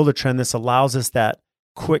through Build-A-Trend, this allows us that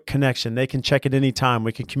quick connection. They can check at any time.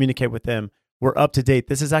 We can communicate with them. We're up to date.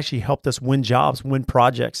 This has actually helped us win jobs, win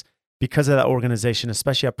projects because of that organization,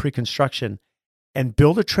 especially at pre-construction. And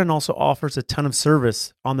Build-A-Trend also offers a ton of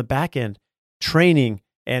service on the back end, training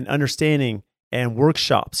and understanding and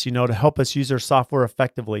workshops, to help us use our software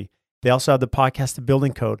effectively. They also have the podcast, The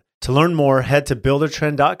Building Code. To learn more, head to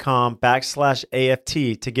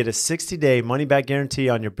buildertrend.com/AFT to get a 60-day money-back guarantee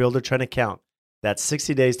on your Build-A-Trend account. That's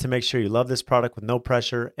 60 days to make sure you love this product with no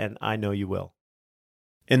pressure, and I know you will.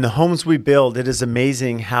 In the homes we build, it is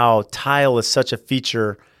amazing how tile is such a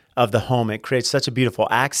feature of the home. It creates such a beautiful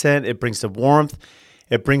accent. It brings the warmth.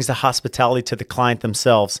 It brings the hospitality to the client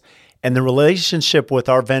themselves. And the relationship with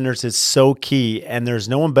our vendors is so key. And there's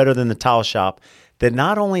no one better than the Tile Shop that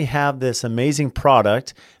not only have this amazing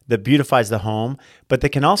product that beautifies the home, but they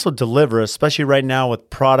can also deliver, especially right now with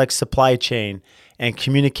product supply chain and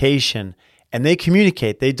communication. And they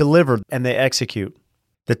communicate, they deliver, and they execute.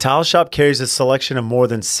 The Tile Shop carries a selection of more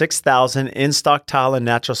than 6,000 in-stock tile and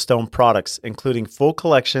natural stone products, including full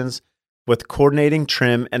collections with coordinating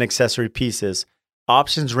trim and accessory pieces,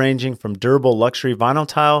 options ranging from durable luxury vinyl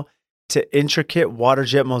tile to intricate water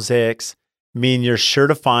jet mosaics, mean you're sure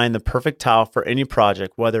to find the perfect tile for any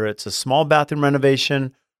project, whether it's a small bathroom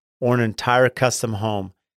renovation or an entire custom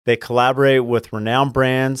home. They collaborate with renowned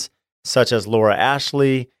brands such as Laura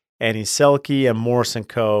Ashley, Annie Selke, and Morris &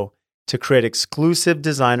 Co. to create exclusive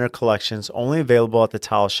designer collections only available at the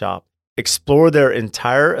Tile Shop. Explore their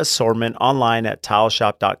entire assortment online at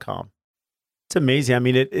tileshop.com. It's amazing. I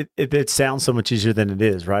mean, it sounds so much easier than it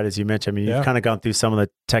is, right? As you mentioned, I mean, you've kind of gone through some of the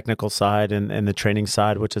technical side and the training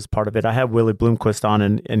side, which is part of it. I have Willie Bloomquist on,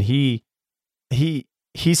 and he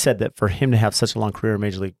said that for him to have such a long career in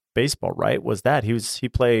Major League Baseball, right, was that he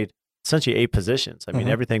played essentially 8 positions. I mean,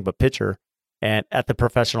 everything but pitcher, and at the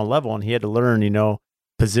professional level, and he had to learn,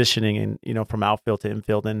 positioning and, from outfield to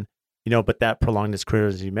infield, and, but that prolonged his career,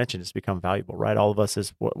 as you mentioned, has become valuable, right? All of us,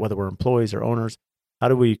 is whether we're employees or owners, how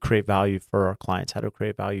do we create value for our clients? How do we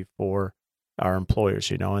create value for our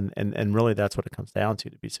employers, and really that's what it comes down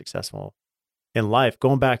to be successful in life.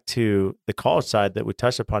 Going back to the college side that we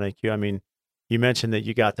touched upon, AQ, I mean, you mentioned that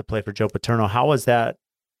you got to play for Joe Paterno. How was that,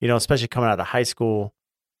 especially coming out of high school,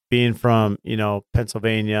 being from,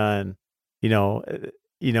 Pennsylvania, and,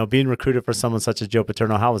 being recruited for someone such as Joe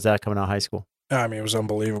Paterno? How was that coming out of high school? I mean, it was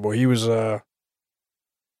unbelievable. He was the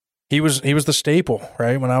staple,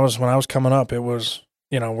 right? When I was coming up, it was,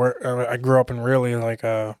 where I grew up in really like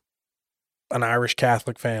an Irish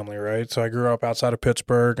Catholic family, right? So I grew up outside of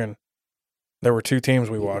Pittsburgh, and there were 2 teams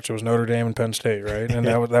we watched. It was Notre Dame and Penn State, right? And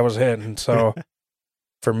that was it. And so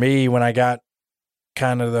for me, when I got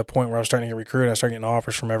kind of the point where I was starting to get recruited, I started getting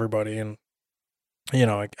offers from everybody. And,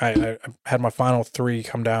 I had my final 3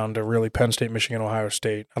 come down to really Penn State, Michigan, Ohio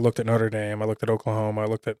State. I looked at Notre Dame. I looked at Oklahoma. I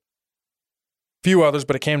looked at a few others,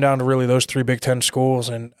 but it came down to really those 3 Big Ten schools.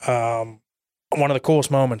 And one of the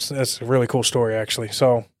coolest moments, that's a really cool story, actually.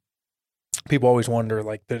 So people always wonder,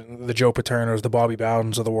 like the Joe Paternos, the Bobby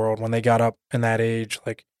Bowdens of the world, when they got up in that age,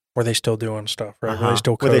 like, were they still doing stuff, right? Were they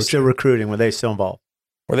still coaching? Were they still recruiting? Were they still involved?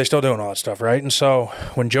 Were they still doing all that stuff, right? And so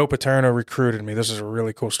when Joe Paterno recruited me, this is a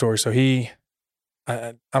really cool story. So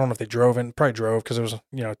I don't know if they drove in, probably drove, because it was, a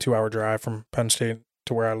 2-hour drive from Penn State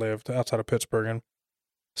to where I lived outside of Pittsburgh. And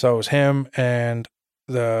so it was him and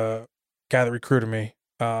the guy that recruited me,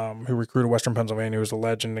 who recruited Western Pennsylvania, who was a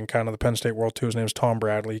legend in kind of the Penn State world too. His name was Tom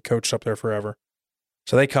Bradley. He coached up there forever.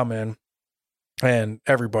 So they come in, and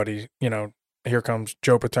everybody, here comes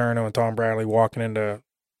Joe Paterno and Tom Bradley walking into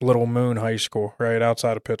Little Moon High School, right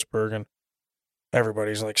outside of Pittsburgh, and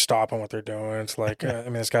everybody's like stopping what they're doing. It's like, I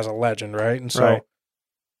mean, this guy's a legend, right? And so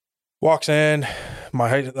walks in, my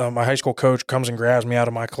high school coach comes and grabs me out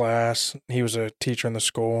of my class. He was a teacher in the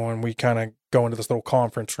school, and we kind of go into this little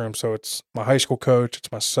conference room. So it's my high school coach,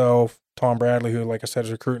 it's myself, Tom Bradley, who, like I said,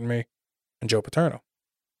 is recruiting me, and Joe Paterno.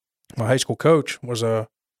 My high school coach was a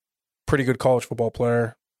pretty good college football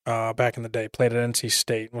player back in the day, played at NC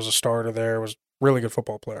State, was a starter there, was a really good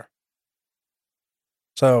football player.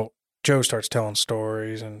 So Joe starts telling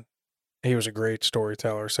stories, and he was a great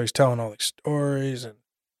storyteller. So he's telling all these stories and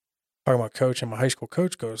talking about coach, and my high school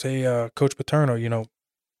coach goes, "Hey, Coach Paterno,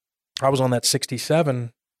 I was on that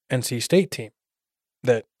 67 NC State team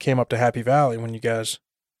that came up to Happy Valley when you guys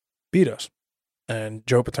beat us." And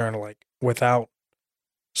Joe Paterno, like, without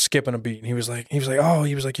skipping a beat, and he was like,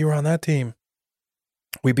 "You were on that team.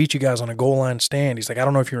 We beat you guys on a goal line stand." He's like, "I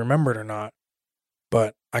don't know if you remember it or not,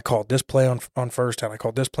 but I called this play on first down. I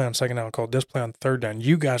called this play on second down. I called this play on third down.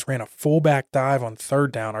 You guys ran a fullback dive on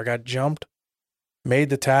third down. Our guy jumped, made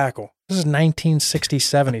the tackle." This is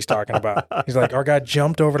 1967 he's talking about. He's like, "Our guy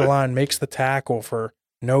jumped over the line, makes the tackle for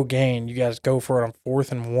no gain. You guys go for it on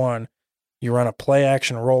 4th and 1. You run a play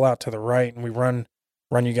action roll out to the right, and we run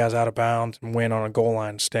you guys out of bounds and win on a goal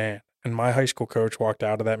line stand." And my high school coach walked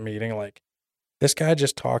out of that meeting like, this guy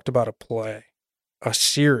just talked about a play, a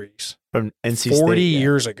series from NC State, 40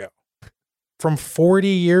 years ago. From 40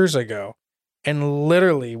 years ago, and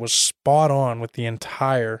literally was spot on with the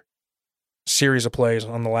entire series of plays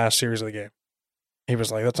on the last series of the game. He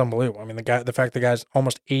was like, "That's unbelievable." I mean, the fact the guy's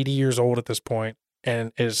almost 80 years old at this point,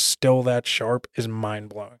 and is still that sharp is mind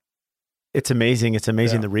blowing. It's amazing. It's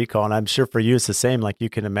amazing, Yeah. the recall. And I'm sure for you, it's the same. Like you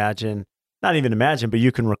can imagine, not even imagine, but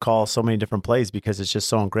you can recall so many different plays because it's just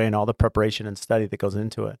so ingrained, all the preparation and study that goes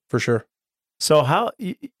into it. For sure. So how,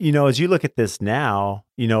 as you look at this now,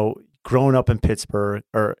 growing up in Pittsburgh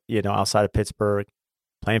or, outside of Pittsburgh,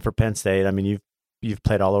 playing for Penn State, I mean, you've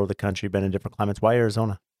played all over the country, been in different climates. Why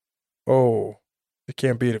Arizona? Oh, you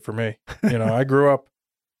can't beat it for me. I grew up,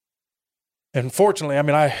 and fortunately, I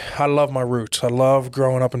mean, I love my roots. I love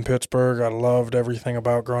growing up in Pittsburgh. I loved everything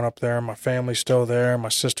about growing up there. My family's still there. My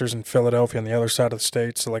sister's in Philadelphia on the other side of the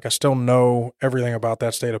state. So, I still know everything about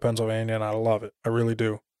that state of Pennsylvania, and I love it. I really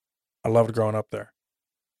do. I loved growing up there.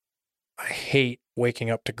 I hate waking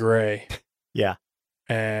up to gray. Yeah.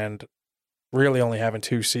 And really only having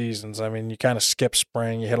 2 seasons. I mean, you kind of skip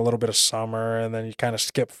spring, you hit a little bit of summer, and then you kind of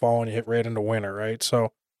skip fall and you hit right into winter, right?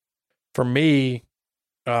 So for me,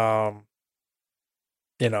 whenever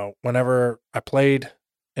I played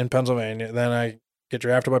in Pennsylvania, then I get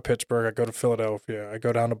drafted by Pittsburgh, I go to Philadelphia, I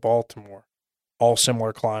go down to Baltimore, all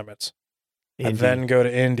similar climates. I then go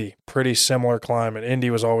to Indy, pretty similar climate.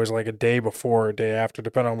 Indy was always like a day before or a day after,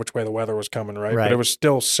 depending on which way the weather was coming, right? But it was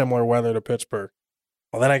still similar weather to Pittsburgh.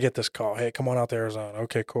 Well, then I get this call. Hey, come on out to Arizona.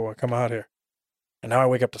 Okay, cool. I come out here. And now I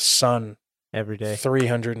wake up to sun every day,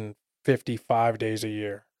 355 days a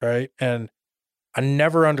year, right? And I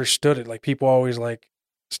never understood it. Like people always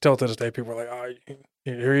still to this day, people are like, oh,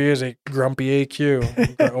 here he is, a grumpy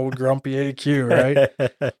AQ, old grumpy AQ, right?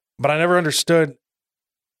 But I never understood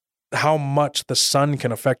how much the sun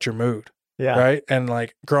can affect your mood, right? And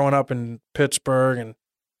growing up in Pittsburgh and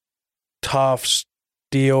tough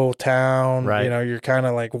steel town, right. You're kind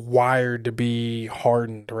of wired to be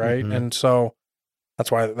hardened, right? Mm-hmm. And so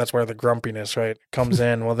that's where the grumpiness, right, comes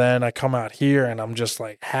in. Well, then I come out here and I'm just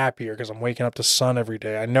happier because I'm waking up to sun every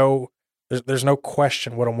day. I know there's no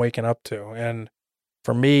question what I'm waking up to. And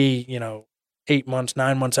for me, 8 months,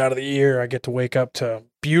 9 months out of the year, I get to wake up to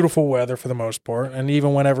beautiful weather for the most part. And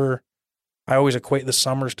even whenever I always equate the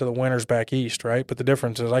summers to the winters back east, right? But the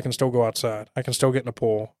difference is I can still go outside. I can still get in a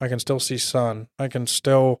pool. I can still see sun. I can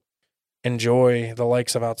still enjoy the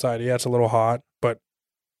likes of outside. Yeah, it's a little hot, but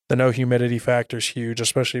the no humidity factor is huge,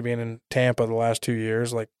 especially being in Tampa the last 2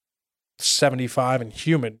 years. 75 and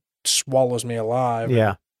humid swallows me alive.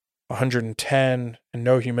 Yeah. 110 and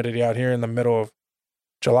no humidity out here in the middle of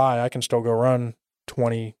July, I can still go run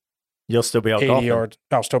 20. You'll still be out 80 golfing. yards.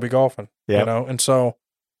 I'll still be golfing. Yeah. And so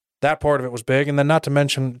that part of it was big. And then not to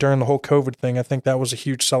mention during the whole COVID thing, I think that was a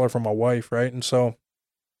huge seller for my wife, right? And so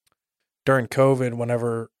during COVID,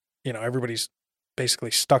 whenever, everybody's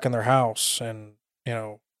basically stuck in their house and,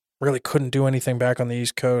 really couldn't do anything back on the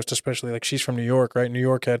East Coast, especially she's from New York, right? New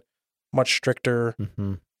York had much stricter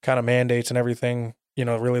kind of mandates and everything,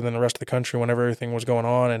 really than the rest of the country whenever everything was going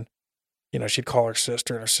on. And, she'd call her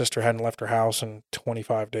sister, and her sister hadn't left her house in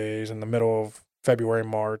 25 days in the middle of February,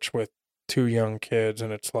 March with 2 young kids.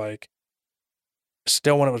 And it's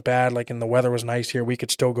still when it was bad, and the weather was nice here, we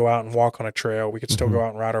could still go out and walk on a trail. We could still go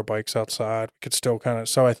out and ride our bikes outside. We could still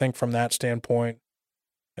so I think from that standpoint,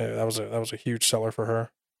 that was a huge seller for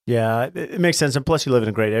her. Yeah, it makes sense. And plus you live in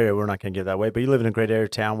a great area. We're not going to give that away, but you live in a great area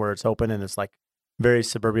town where it's open and it's very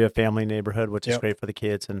suburbia family neighborhood, which is great for the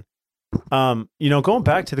kids. And, going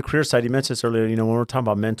back to the career side, you mentioned this earlier, when we were talking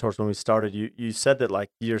about mentors, when we started, you said that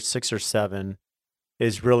year 6 or 7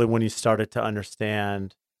 is really when you started to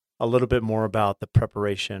understand a little bit more about the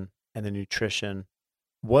preparation and the nutrition.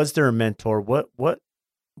 Was there a mentor? What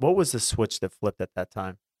was the switch that flipped at that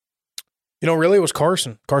time? Really it was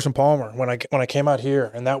Carson Palmer when I came out here,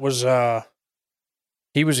 and that was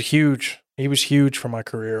he was huge for my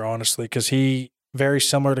career, honestly, because he very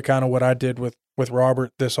similar to kind of what I did with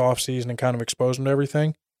Robert this offseason and kind of exposed him to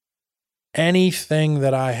everything. Anything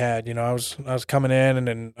that I had, I was coming in and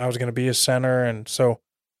then I was going to be a center, and so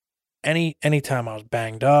anytime I was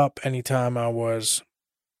banged up, anytime I was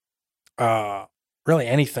really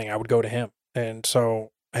anything, I would go to him. And so,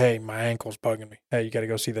 hey, my ankle's bugging me. Hey, you got to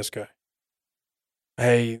go see this guy.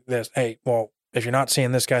 Hey, well, if you're not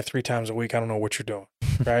seeing this guy 3 times a week, I don't know what you're doing,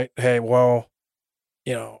 right? Hey, well,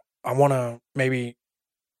 I want to maybe,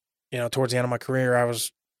 towards the end of my career, I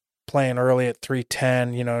was playing early at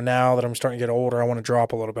 310. Now that I'm starting to get older, I want to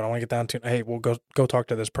drop a little bit. I want to get down to, hey, well, go talk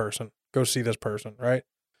to this person. Go see this person, right?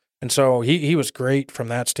 And so he was great from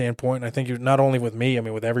that standpoint. And I think he was not only with me,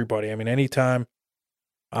 with everybody. Anytime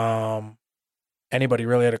anybody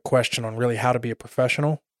really had a question on really how to be a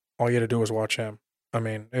professional, all you had to do was watch him.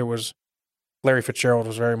 It was Larry Fitzgerald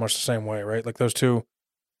was very much the same way, right? Those two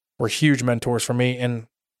were huge mentors for me, and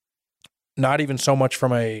not even so much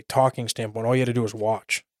from a talking standpoint. All you had to do was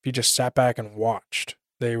watch. if you just sat back and watched,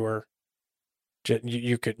 they were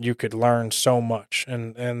you could learn so much,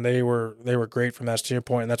 and they were great from that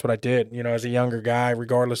standpoint, and that's what I did. You know, as a younger guy,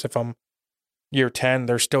 regardless if I'm year 10,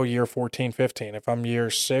 they're still year 14, 15. If I'm year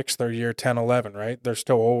 6, they're year 10, 11, right? They're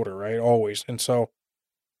still older, right? Always. And so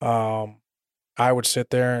I would sit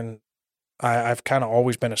there, and I've kind of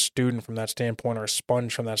always been a student from that standpoint, or a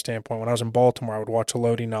sponge from that standpoint. When I was in Baltimore, I would watch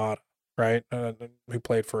Elodie Nada, right? Who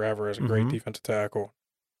played forever as a great defensive tackle.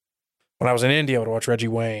 When I was in India, I would watch Reggie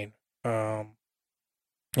Wayne,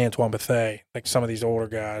 Antoine Bethea, like some of these older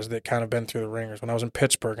guys that kind of been through the ringers. When I was in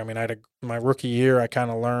Pittsburgh, I mean, my rookie year, I kind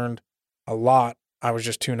of learned a lot. I was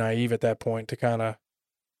just too naive at that point to kind of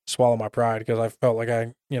swallow my pride, because I felt like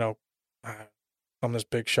I'm this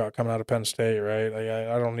big shot coming out of Penn State, right? Like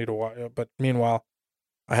I don't need to watch. But meanwhile,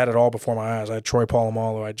 I had it all before my eyes. I had Troy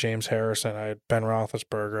Polamalu, I had James Harrison, I had Ben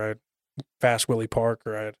Roethlisberger, I had Fast Willie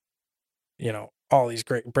Parker, I had, all these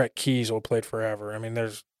great, Brett Kiesel played forever. I mean,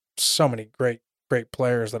 there's so many great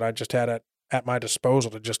players that I just had at my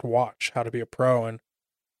disposal to just watch how to be a pro. And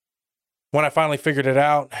when I finally figured it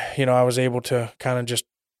out, I was able to kind of just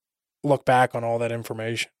look back on all that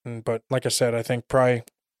information. But like I said, I think probably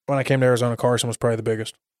when I came to Arizona, Carson was probably the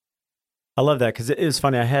biggest. I love that, because it was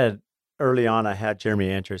funny. Early on, I had Jeremy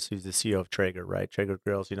Andrus, who's the CEO of Traeger, right? Traeger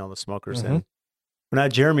Grills, the smokers. And when I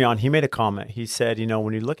had Jeremy on, he made a comment. He said,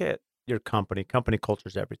 when you look at your company culture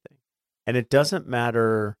is everything. And it doesn't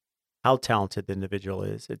matter how talented the individual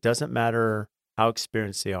is. It doesn't matter how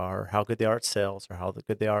experienced they are, how good they are at sales, or how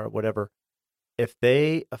good they are at whatever. If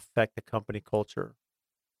they affect the company culture,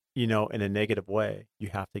 in a negative way, you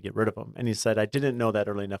have to get rid of them. And he said, I didn't know that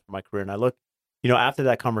early enough in my career. And I looked, after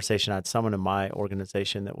that conversation, I had someone in my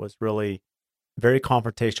organization that was really very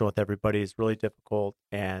confrontational with everybody. It's really difficult.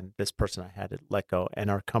 And this person I had to let go. And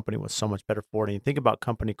our company was so much better for it. And you think about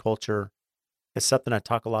company culture, it's something I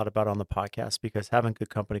talk a lot about on the podcast, because having good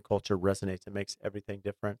company culture resonates. It makes everything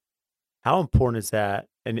different. How important is that?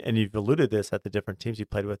 And you've alluded to this at the different teams you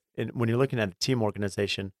played with. And when you're looking at a team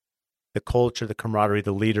organization, the culture, the camaraderie,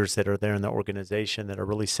 the leaders that are there in the organization that are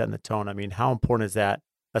really setting the tone. I mean, how important is that,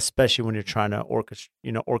 especially when you're trying to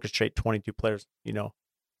orchestrate 22 players,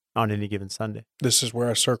 on any given Sunday? This is where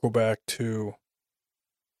I circle back to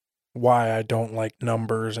why I don't like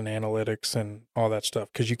numbers and analytics and all that stuff,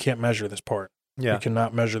 because you can't measure this part. Yeah. You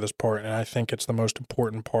cannot measure this part, and I think it's the most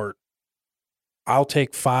important part. I'll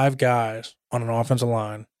take 5 guys on an offensive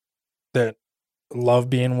line that love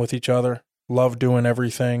being with each other, love doing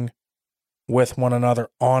everything with one another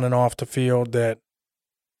on and off the field, that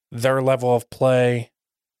their level of play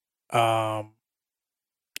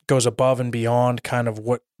goes above and beyond kind of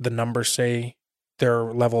what the numbers say their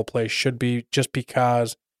level of play should be, just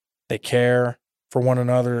because they care for one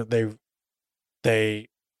another. They're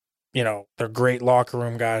great locker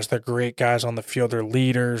room guys. They're great guys on the field. They're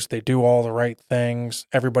leaders. They do all the right things.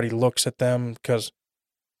 Everybody looks at them because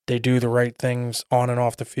they do the right things on and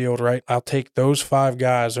off the field, right? I'll take those 5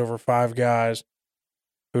 guys over 5 guys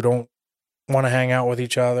who don't want to hang out with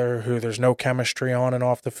each other, who there's no chemistry on and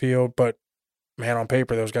off the field, but man, on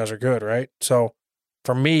paper, those guys are good, right? So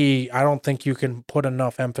for me, I don't think you can put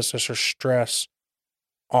enough emphasis or stress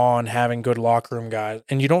on having good locker room guys.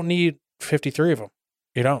 And you don't need 53 of them.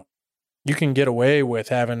 You don't. You can get away with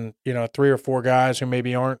having, 3 or 4 guys who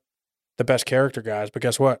maybe aren't the best character guys, but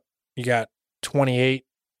guess what? You got 28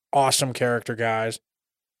 awesome character guys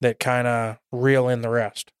that kind of reel in the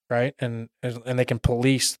rest, right? And they can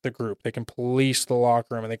police the group. They can police the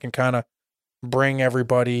locker room, and they can kind of bring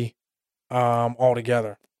everybody all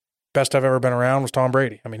together. Best I've ever been around was Tom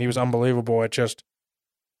Brady. I mean, he was unbelievable.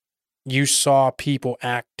 You saw people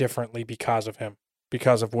act differently because of him,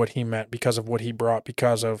 because of what he meant, because of what he brought,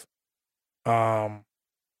 because of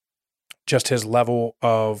just his level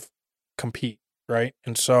of compete, right?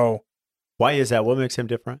 And so, why is that? What makes him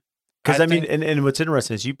different? Because and what's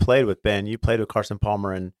interesting is you played with Ben, you played with Carson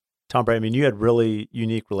Palmer and Tom Brady. I mean, you had really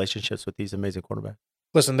unique relationships with these amazing quarterbacks.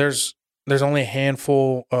 Listen, there's only a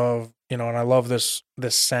handful of, and I love this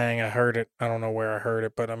saying. I heard it. I don't know where I heard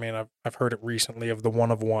it, but I mean, I've heard it recently, of the one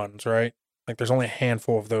of ones, right? Like, there's only a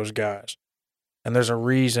handful of those guys, and there's a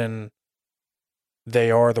reason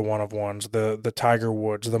they are the one of ones. The Tiger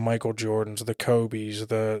Woods, the Michael Jordans, the Kobes,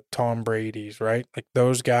 the Tom Bradys, right? Like,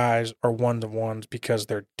 those guys are one of ones because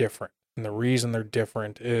they're different, and the reason they're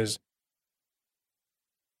different is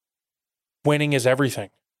winning is everything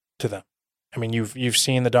to them. I mean, you've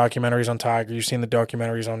seen the documentaries on Tiger, you've seen the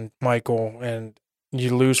documentaries on Michael, and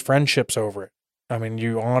you lose friendships over it. I mean,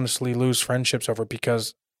 you honestly lose friendships over it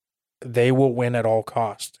because they will win at all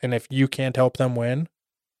costs. And if you can't help them win,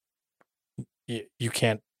 you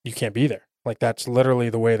can't be there. Like that's literally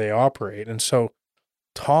the way they operate. And so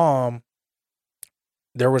Tom,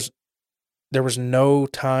 there was no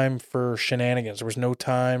time for shenanigans. There was no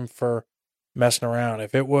time for messing around.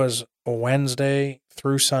 If it was a Wednesday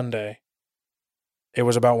through Sunday, it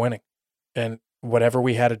was about winning. And whatever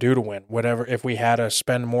we had to do to win, whatever, if we had to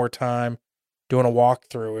spend more time doing a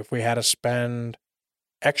walkthrough, if we had to spend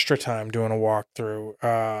extra time doing a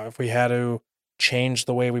walkthrough, if we had to change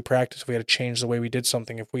the way we practiced, if we had to change the way we did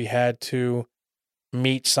something, if we had to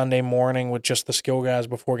meet Sunday morning with just the skill guys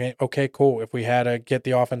before game, okay, cool. If we had to get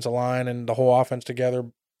the offensive line and the whole offense together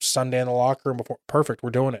Sunday in the locker room before, perfect, we're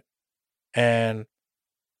doing it. And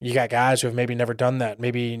you got guys who have maybe never done that,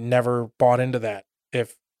 maybe never bought into that.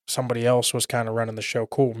 If somebody else was kind of running the show,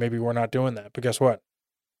 cool, maybe we're not doing that. But guess what?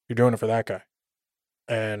 You're doing it for that guy.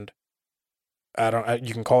 And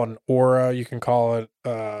you can call it an aura, you can call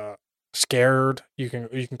it scared, you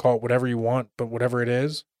can call it whatever you want, but whatever it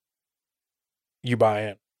is, you buy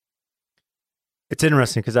in. It's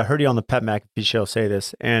interesting because I heard you on the Pat McAfee show say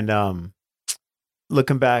this, and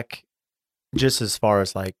looking back, just as far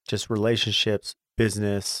as like just relationships,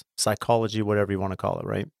 business, psychology, whatever you want to call it,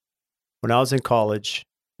 right? When I was in college,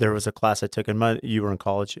 there was a class I took, and you were in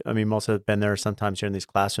college. I mean, most have been there. Sometimes you're in these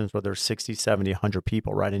classrooms where there's 60, 70, 100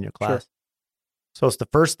 people right in your class. Sure. So it's the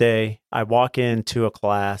first day. I walk into a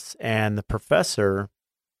class, and the professor,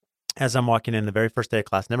 as I'm walking in the very first day of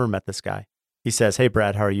class, never met this guy. He says, "Hey,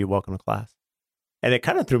 Brad, how are you? Welcome to class." And it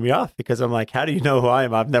kind of threw me off because I'm like, how do you know who I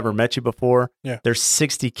am? I've never met you before. Yeah. There's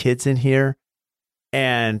 60 kids in here.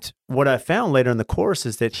 And what I found later in the course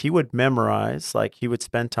is that he would memorize, like he would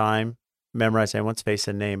spend time memorizing everyone's face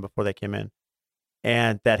and name before they came in.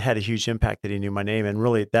 And that had a huge impact that he knew my name. And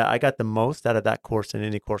really, that I got the most out of that course than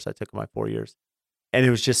any course I took in my 4 years. And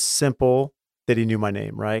it was just simple that he knew my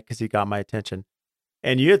name, right? Because he got my attention.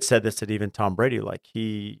 And you had said this to even Tom Brady, like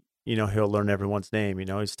he'll learn everyone's name. He's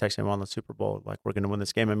texting him on the Super Bowl, like, we're going to win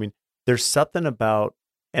this game. I mean, there's something about,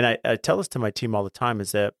 and I tell this to my team all the time,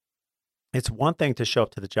 is that it's one thing to show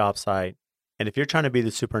up to the job site. And if you're trying to be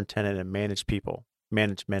the superintendent and manage people,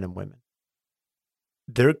 manage men and women,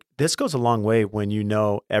 this goes a long way when you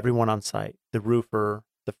know everyone on site, the roofer,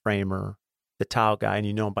 the framer, the tile guy, and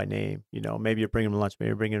you know them by name. Maybe you're bringing them lunch, maybe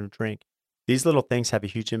you're bringing them a drink. These little things have a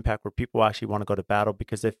huge impact where people actually want to go to battle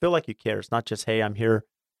because they feel like you care. It's not just, hey, I'm here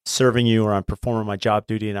serving you or I'm performing my job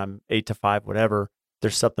duty and I'm 8 to 5, whatever.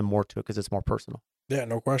 There's something more to it because it's more personal. Yeah,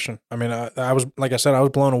 no question. I mean, I was, like I said, I was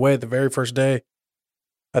blown away the very first day.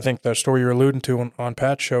 I think the story you're alluding to on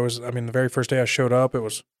Pat's show is, the very first day I showed up, I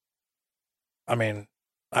was on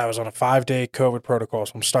a 5-day COVID protocol,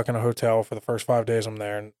 so I'm stuck in a hotel for the first 5 days I'm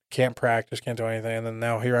there and can't practice, can't do anything. And then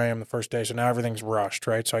now here I am the first day, so now everything's rushed,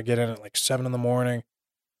 right? So I get in at like 7 in the morning.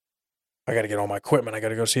 I got to get all my equipment. I got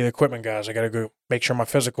to go see the equipment guys. I got to go make sure my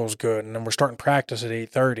physical's good. And then we're starting practice at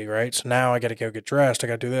 8:30, right? So now I got to go get dressed. I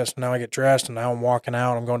got to do this. Now I get dressed, and now I'm walking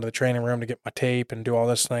out. I'm going to the training room to get my tape and do all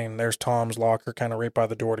this thing. And there's Tom's locker kind of right by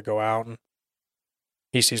the door to go out. And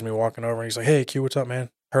he sees me walking over, and he's like, "Hey, Q, what's up,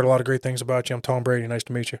 man? Heard a lot of great things about you. I'm Tom Brady. Nice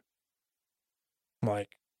to meet you." I'm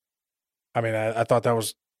like, I thought that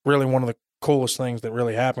was really one of the coolest things that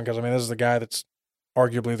really happened because, this is the guy that's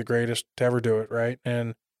arguably the greatest to ever do it, right?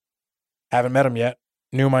 And haven't met him yet,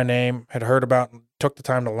 knew my name, had heard about, took the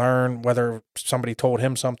time to learn, whether somebody told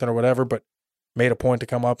him something or whatever, but made a point to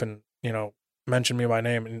come up and, mention me by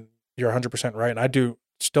name. And you're 100% right. And I do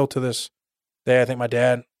still to this day. I think my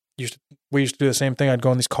dad we used to do the same thing. I'd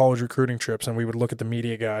go on these college recruiting trips and we would look at the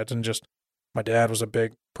media guides, and just my dad was a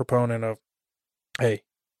big proponent of, hey,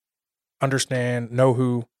 know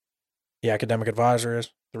who the academic advisor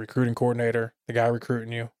is, the recruiting coordinator, the guy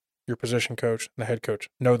recruiting you, your position coach, and the head coach.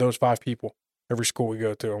 Know those 5 people every school we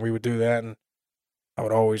go to. And we would do that, and I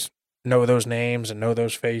would always know those names and know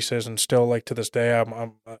those faces. And still, like to this day, I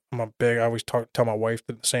always tell my wife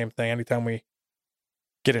the same thing. Anytime we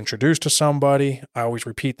get introduced to somebody, I always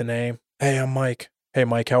repeat the name. Hey, I'm Mike. Hey,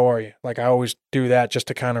 Mike, how are you? Like I always do that just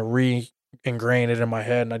to kind of re-ingrain it in my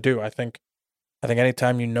head. And I do. I think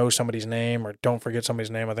anytime you know somebody's name or don't forget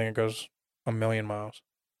somebody's name, I think it goes a million miles.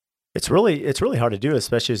 It's really hard to do,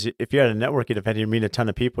 especially if you're at a networking event, you meet a ton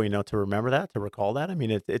of people, to remember that, to recall that.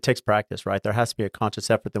 It takes practice, right? There has to be a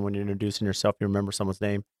conscious effort that when you're introducing yourself, you remember someone's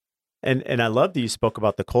name. And I love that you spoke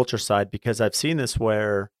about the culture side, because I've seen this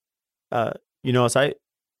where, as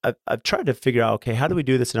I've tried to figure out, okay, how do we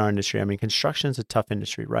do this in our industry? Construction is a tough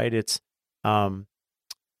industry, right? It's funny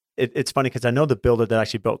because I know the builder that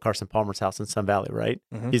actually built Carson Palmer's house in Sun Valley, right?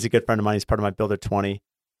 Mm-hmm. He's a good friend of mine. He's part of my Builder 20.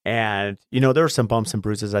 And, there were some bumps and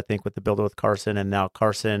bruises, I think, with the builder with Carson. And now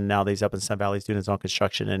that he's up in Sun Valley, he's doing his own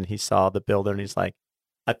construction. And he saw the builder and he's like,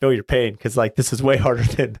 I feel your pain because, this is way harder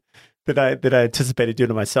that I anticipated doing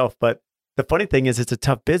to myself. But the funny thing is, it's a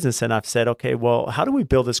tough business, and I've said, okay, well, how do we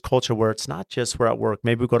build this culture where it's not just we're at work?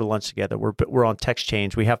 Maybe we go to lunch together. We're on text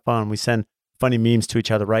change. We have fun. We send funny memes to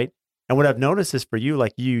each other, right? And what I've noticed is for you,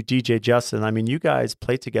 like you, DJ Justin, I mean, you guys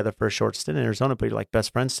played together for a short stint in Arizona, but you're like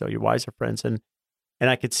best friends still. Your wives are friends, and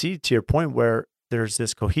I could see to your point where there's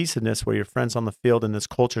this cohesiveness where you're friends on the field and this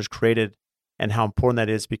culture is created, and how important that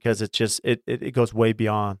is because it just it goes way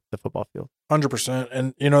beyond the football field. 100%.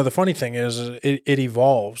 And, you know, the funny thing is it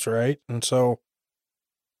evolves, right? And so,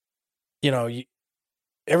 you know,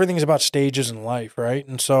 everything's about stages in life, right?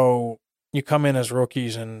 And so you come in as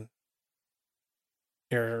rookies and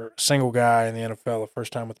you're a single guy in the NFL, the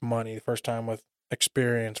first time with money, the first time with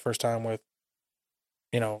experience, first time with,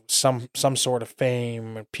 you know, some sort of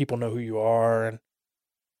fame, and people know who you are, and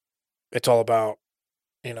it's all about,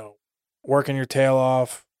 you know, working your tail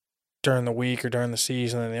off during the week or during the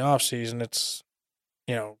season. And in the off season, it's,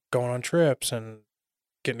 you know, going on trips and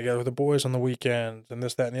getting together with the boys on the weekends and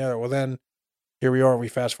this, that, and the other. Well, then here we are. We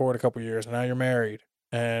fast forward a couple years, and now you're married,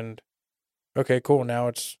 and okay, cool. Now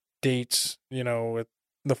it's dates, you know, with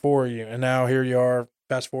the four of you, and now here you are.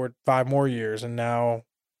 Fast forward 5 more years, and now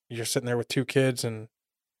you're sitting there with 2 kids, and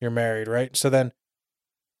you're married, right? So then,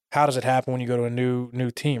 how does it happen when you go to a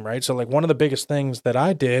new team, right? So like one of the biggest things that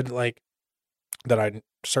I did, like that I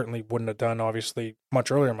certainly wouldn't have done, obviously,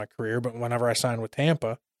 much earlier in my career, but whenever I signed with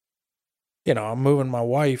Tampa, you know, I'm moving my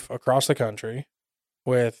wife across the country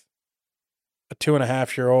with a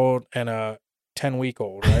 2.5-year-old and a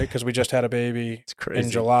 10-week-old, right? Because we just had a baby in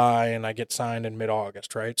July, and I get signed in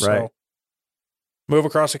mid-August, right? So move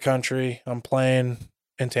across the country. I'm playing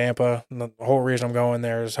in Tampa, and the whole reason I'm going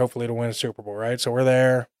there is hopefully to win a Super Bowl, right? So we're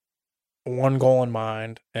there, one goal in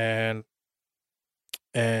mind, and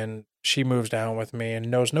she moves down with me and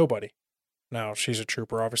knows nobody. Now, she's a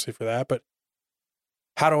trooper, obviously, for that, but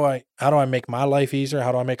how do I make my life easier?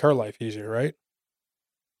 How do I make her life easier, right?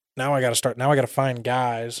 Now I got to find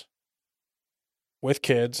guys with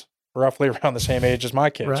kids roughly around the same age as my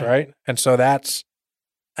kids, right? And so that's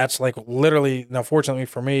like literally, now fortunately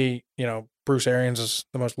for me, you know, Bruce Arians is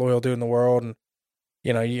the most loyal dude in the world, and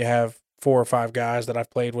you know, you have 4 or 5 guys that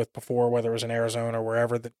I've played with before, whether it was in Arizona or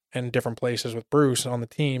wherever, in different places with Bruce on the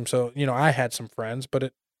team. So, you know, I had some friends,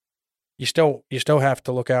 but you still have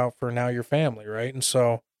to look out for now your family, right? And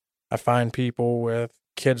so I find people with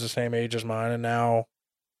kids the same age as mine, and now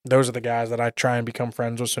those are the guys that I try and become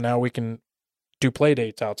friends with. So now we can do play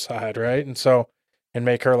dates outside, right? And so, and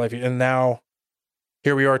make her life. And now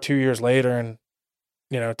here we are 2 years later, and,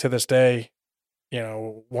 you know, to this day, you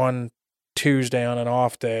know, one Tuesday on an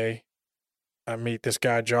off day, I meet this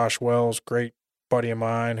guy, Josh Wells, great buddy of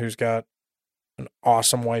mine, who's got an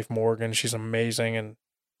awesome wife, Morgan. She's amazing, and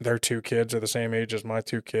their 2 kids are the same age as my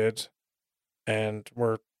 2 kids. And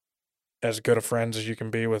we're as good of friends as you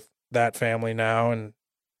can be with that family now. And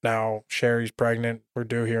now Sherry's pregnant. We're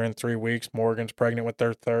due here in 3 weeks. Morgan's pregnant with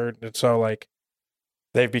their 3rd. And so, like,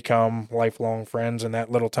 they've become lifelong friends in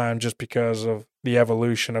that little time just because of the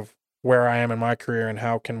evolution of where I am in my career and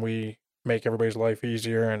how can we make everybody's life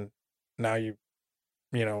easier. And now you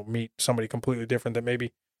know, meet somebody completely different that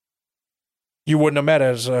maybe you wouldn't have met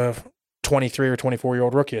as a 23 or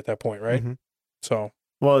 24-year-old rookie at that point, right? Mm-hmm. So,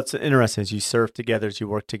 well, it's interesting as you surf together, as you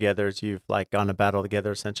work together, as you've like gone to battle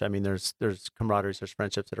together. Essentially, I mean, there's camaraderie, there's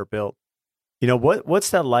friendships that are built. You know,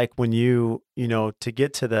 what's that like when you know, to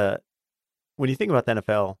get to when you think about the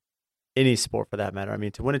NFL, any sport for that matter, I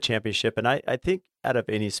mean, to win a championship, and I think out of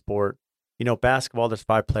any sport, you know, basketball, there's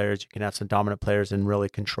 5 players, you can have some dominant players and really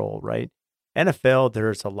control, right? NFL,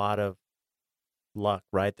 there's a lot of luck,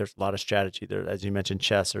 right? There's a lot of strategy there. As you mentioned,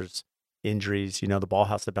 chess, there's injuries, you know, the ball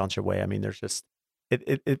has to bounce your way. I mean, there's just,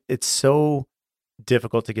 it's so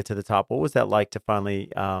difficult to get to the top. What was that like to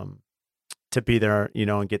finally, to be there, you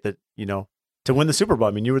know, and get you know, to win the Super Bowl?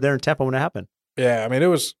 I mean, you were there in Tampa when it happened. Yeah. I mean, it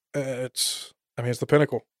was, it's the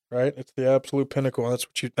pinnacle, right? It's the absolute pinnacle.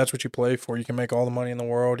 That's what you play for. You can make all the money in the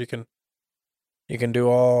world. You can do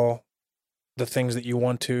all the things that you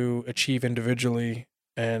want to achieve individually,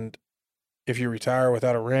 and if you retire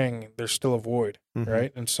without a ring, there's still a void,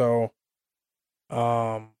 right? And so,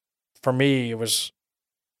 for me, it was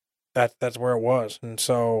that's where it was. And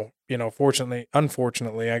so, you know,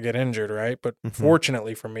 unfortunately, I get injured, right? But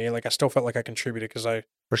fortunately for me, like I still felt like I contributed because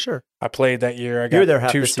for sure I played that year. I got there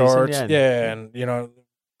 2 starts, season, and you know,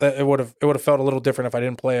 it would have felt a little different if I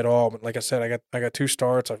didn't play at all. But like I said, I got 2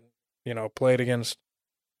 starts. I, you know, played against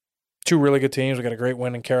 2 really good teams. We got a great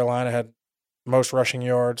win in Carolina, had most rushing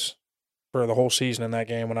yards for the whole season in that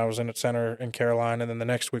game when I was in at center in Carolina. And then the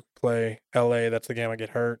next week we play LA. That's the game I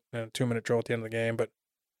get hurt and a 2-minute drill at the end of the game. But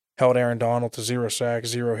held Aaron Donald to 0 sacks,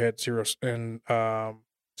 0 hits, 0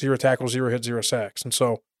 tackles, 0 hits, 0 sacks. And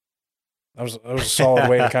so that was a solid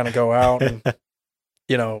way to kind of go out and,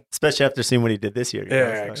 especially after seeing what he did this year.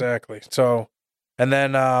 Yeah, exactly. So, and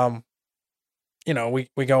then,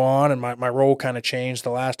 we go on, and my role kind of changed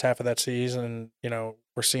the last half of that season. And,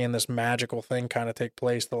 we're seeing this magical thing kind of take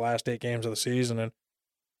place the last 8 games of the season. And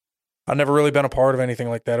I've never really been a part of anything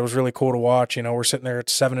like that. It was really cool to watch. We're sitting there at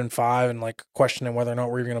 7-5 and like questioning whether or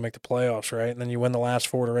not we're going to make the playoffs, right? And then you win the last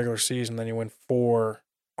 4 of the regular season, then you win 4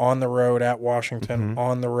 on the road at Washington,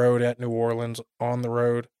 on the road at New Orleans, on the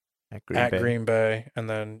road at Green Bay, and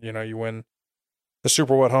then you win the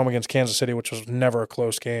Super Bowl at home against Kansas City, which was never a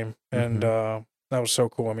close game, and that was so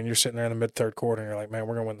cool. I mean, you're sitting there in the mid-third quarter, and you're like, man,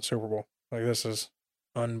 we're gonna win the Super Bowl. Like, this is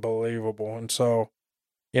unbelievable. And so,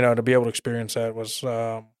 to be able to experience that was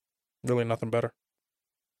really nothing better.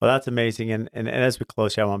 Well, that's amazing. And as we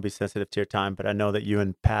close here, I want to be sensitive to your time, but I know that you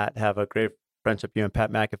and Pat have a great friendship. You and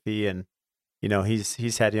Pat McAfee, and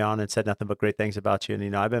he's had you on and said nothing but great things about you.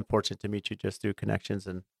 And I've been fortunate to meet you just through connections.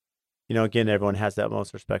 And again, everyone has the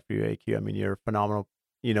utmost respect for you, AQ. I mean, you're a phenomenal,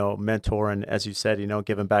 mentor, and as you said,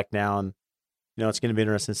 giving back now, and it's going to be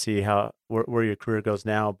interesting to see where your career goes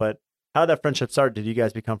now. But how did that friendship start? Did you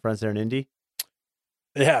guys become friends there in Indy?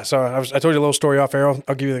 Yeah, so I told you a little story off air.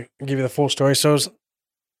 I'll give you the full story. So,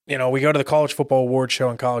 we go to the college football award show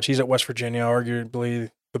in college. He's at West Virginia,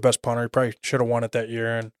 arguably the best punter. He probably should have won it that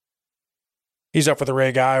year, and he's up for the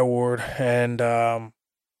Ray Guy Award, and I'm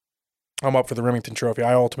up for the Remington Trophy.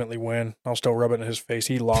 I ultimately win. I'll still rub it in his face.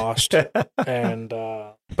 He lost, and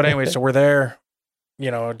but anyway, so we're there,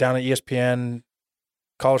 down at ESPN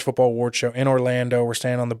College Football Award Show in Orlando. We're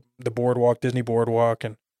staying on the boardwalk, Disney Boardwalk,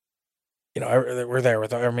 and we're there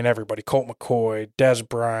with, everybody. Colt McCoy, Des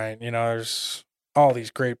Bryant, there's all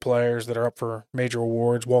these great players that are up for major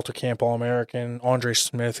awards. Walter Camp All-American, Andre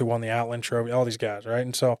Smith, who won the Outland Trophy, all these guys, right?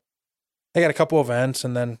 And so they got a couple events,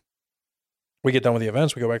 and then we get done with the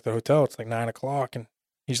events. We go back to the hotel. It's like 9 o'clock, and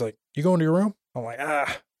he's like, you going to your room? I'm like,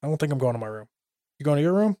 I don't think I'm going to my room. You going to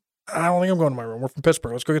your room? I don't think I'm going to my room. We're from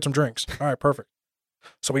Pittsburgh. Let's go get some drinks. All right, perfect.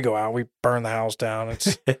 So we go out. We burn the house down.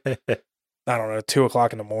 It's I don't know, 2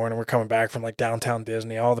 o'clock in the morning. We're coming back from like downtown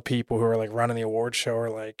Disney. All the people who are like running the award show are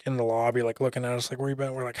like in the lobby, like looking at us, like, where you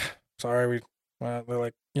been? We're like, sorry. They're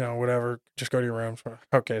like, whatever. Just go to your rooms.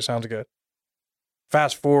 Okay, sounds good.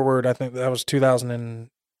 Fast forward, I think that was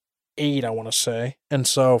 2008, I want to say. And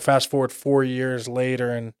so fast forward 4 years later,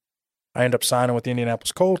 and I end up signing with the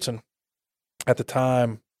Indianapolis Colts. And at the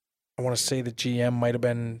time, I want to say the GM might have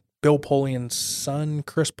been Bill Polian's son,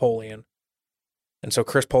 Chris Polian. And so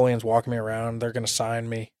Chris Polian's walking me around. They're going to sign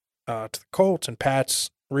me to the Colts, and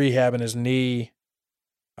Pat's rehabbing his knee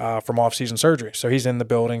from off-season surgery. So he's in the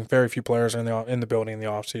building. Very few players are in the building in the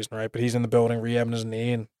off-season, right? But he's in the building rehabbing his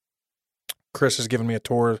knee, and Chris is giving me a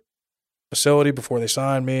tour of the facility before they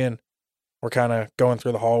sign me, and we're kind of going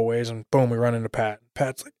through the hallways, and boom, we run into Pat.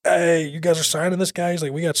 Pat's like, hey, you guys are signing this guy? He's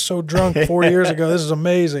like, we got so drunk 4 years ago. This is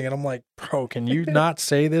amazing. And I'm like, bro, can you not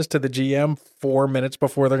say this to the GM 4 minutes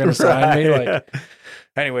before they're going to sign me? Like,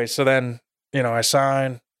 anyway, so then, I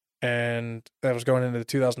sign, and that was going into the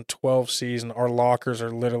 2012 season. Our lockers are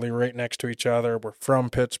literally right next to each other. We're from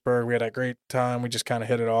Pittsburgh. We had a great time. We just kind of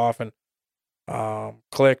hit it off and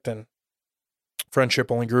clicked, and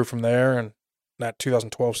friendship only grew from there. And that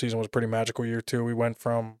 2012 season was a pretty magical year too. We went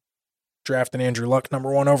from drafting Andrew Luck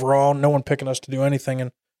 #1 overall, no one picking us to do anything,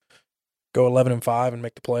 and go 11-5 and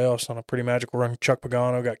make the playoffs on a pretty magical run. Chuck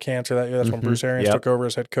Pagano got cancer that year. That's when Bruce Arians took over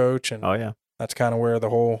as head coach, and that's kind of where the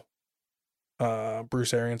whole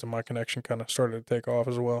Bruce Arians and my connection kind of started to take off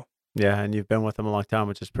as well. Yeah, and you've been with him a long time,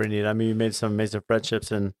 which is pretty neat. I mean, you made some amazing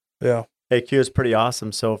friendships, and AQ is pretty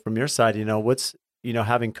awesome. So from your side, what's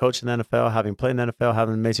having coached in the NFL, having played in the NFL,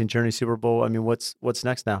 having an amazing journey, Super Bowl. I mean, what's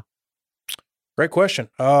next now? Great question.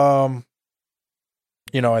 I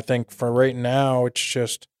think for right now, it's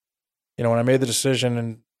just, when I made the decision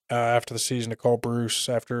and after the season to call Bruce,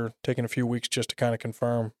 after taking a few weeks just to kind of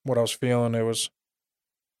confirm what I was feeling, it was,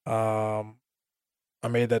 I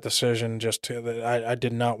made that decision just that I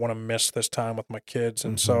did not want to miss this time with my kids.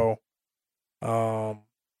 And so, I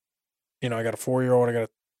got a 4-year-old, I got a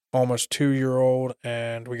almost 2-year-old,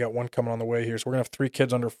 and we got one coming on the way here. So we're going to have 3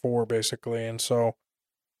 kids under 4, basically. And so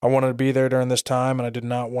I wanted to be there during this time, and I did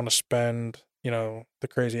not want to spend, the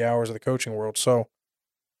crazy hours of the coaching world. So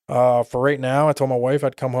for right now, I told my wife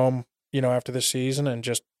I'd come home, after this season and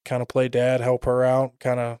just kind of play dad, help her out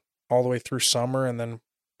kind of all the way through summer, and then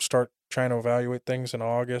start trying to evaluate things in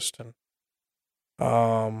August. And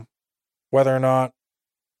whether or not,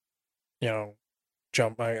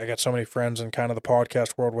 I got so many friends in kind of the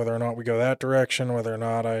podcast world, whether or not we go that direction, whether or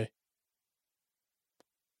not I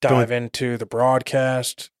dive into the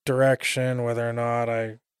broadcast direction, whether or not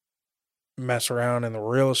I mess around in the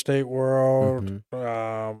real estate world.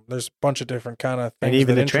 There's a bunch of different kind of things. And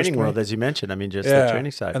even the training world, as you mentioned. I mean, just the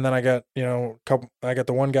training side. And then I got, I got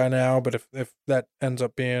the one guy now, but if that ends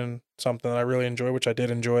up being something that I really enjoy, which I did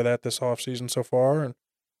enjoy that this off season so far, and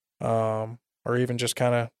or even just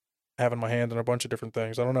kind of having my hand in a bunch of different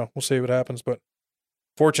things. I don't know. We'll see what happens, but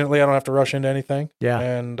fortunately I don't have to rush into anything. Yeah.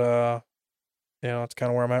 And it's kind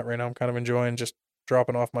of where I'm at right now. I'm kind of enjoying just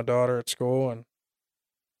dropping off my daughter at school and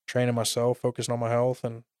training myself, focusing on my health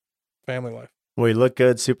and family life. Well, you look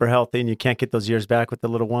good, super healthy, and you can't get those years back with the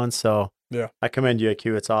little ones. So yeah, I commend you,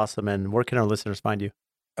 AQ. It's awesome. And where can our listeners find you?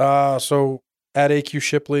 So at AQ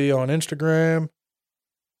Shipley on Instagram,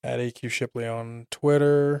 at AQ Shipley on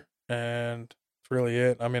Twitter, and that's really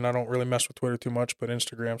it. I mean, I don't really mess with Twitter too much, but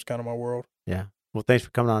Instagram's kind of my world. Yeah. Well, thanks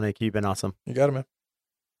for coming on, AQ. You've been awesome. You got it, man.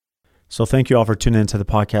 So thank you all for tuning into the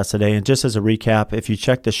podcast today. And just as a recap, if you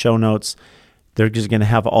check the show notes, they're just going to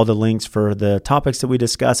have all the links for the topics that we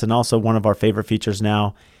discuss. And also one of our favorite features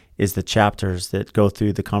now is the chapters that go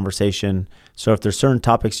through the conversation. So if there's certain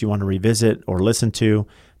topics you want to revisit or listen to,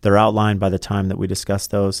 they're outlined by the time that we discuss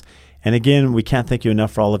those. And again, we can't thank you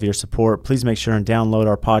enough for all of your support. Please make sure and download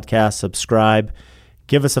our podcast, subscribe,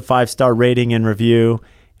 give us a 5-star rating and review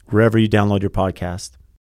wherever you download your podcast.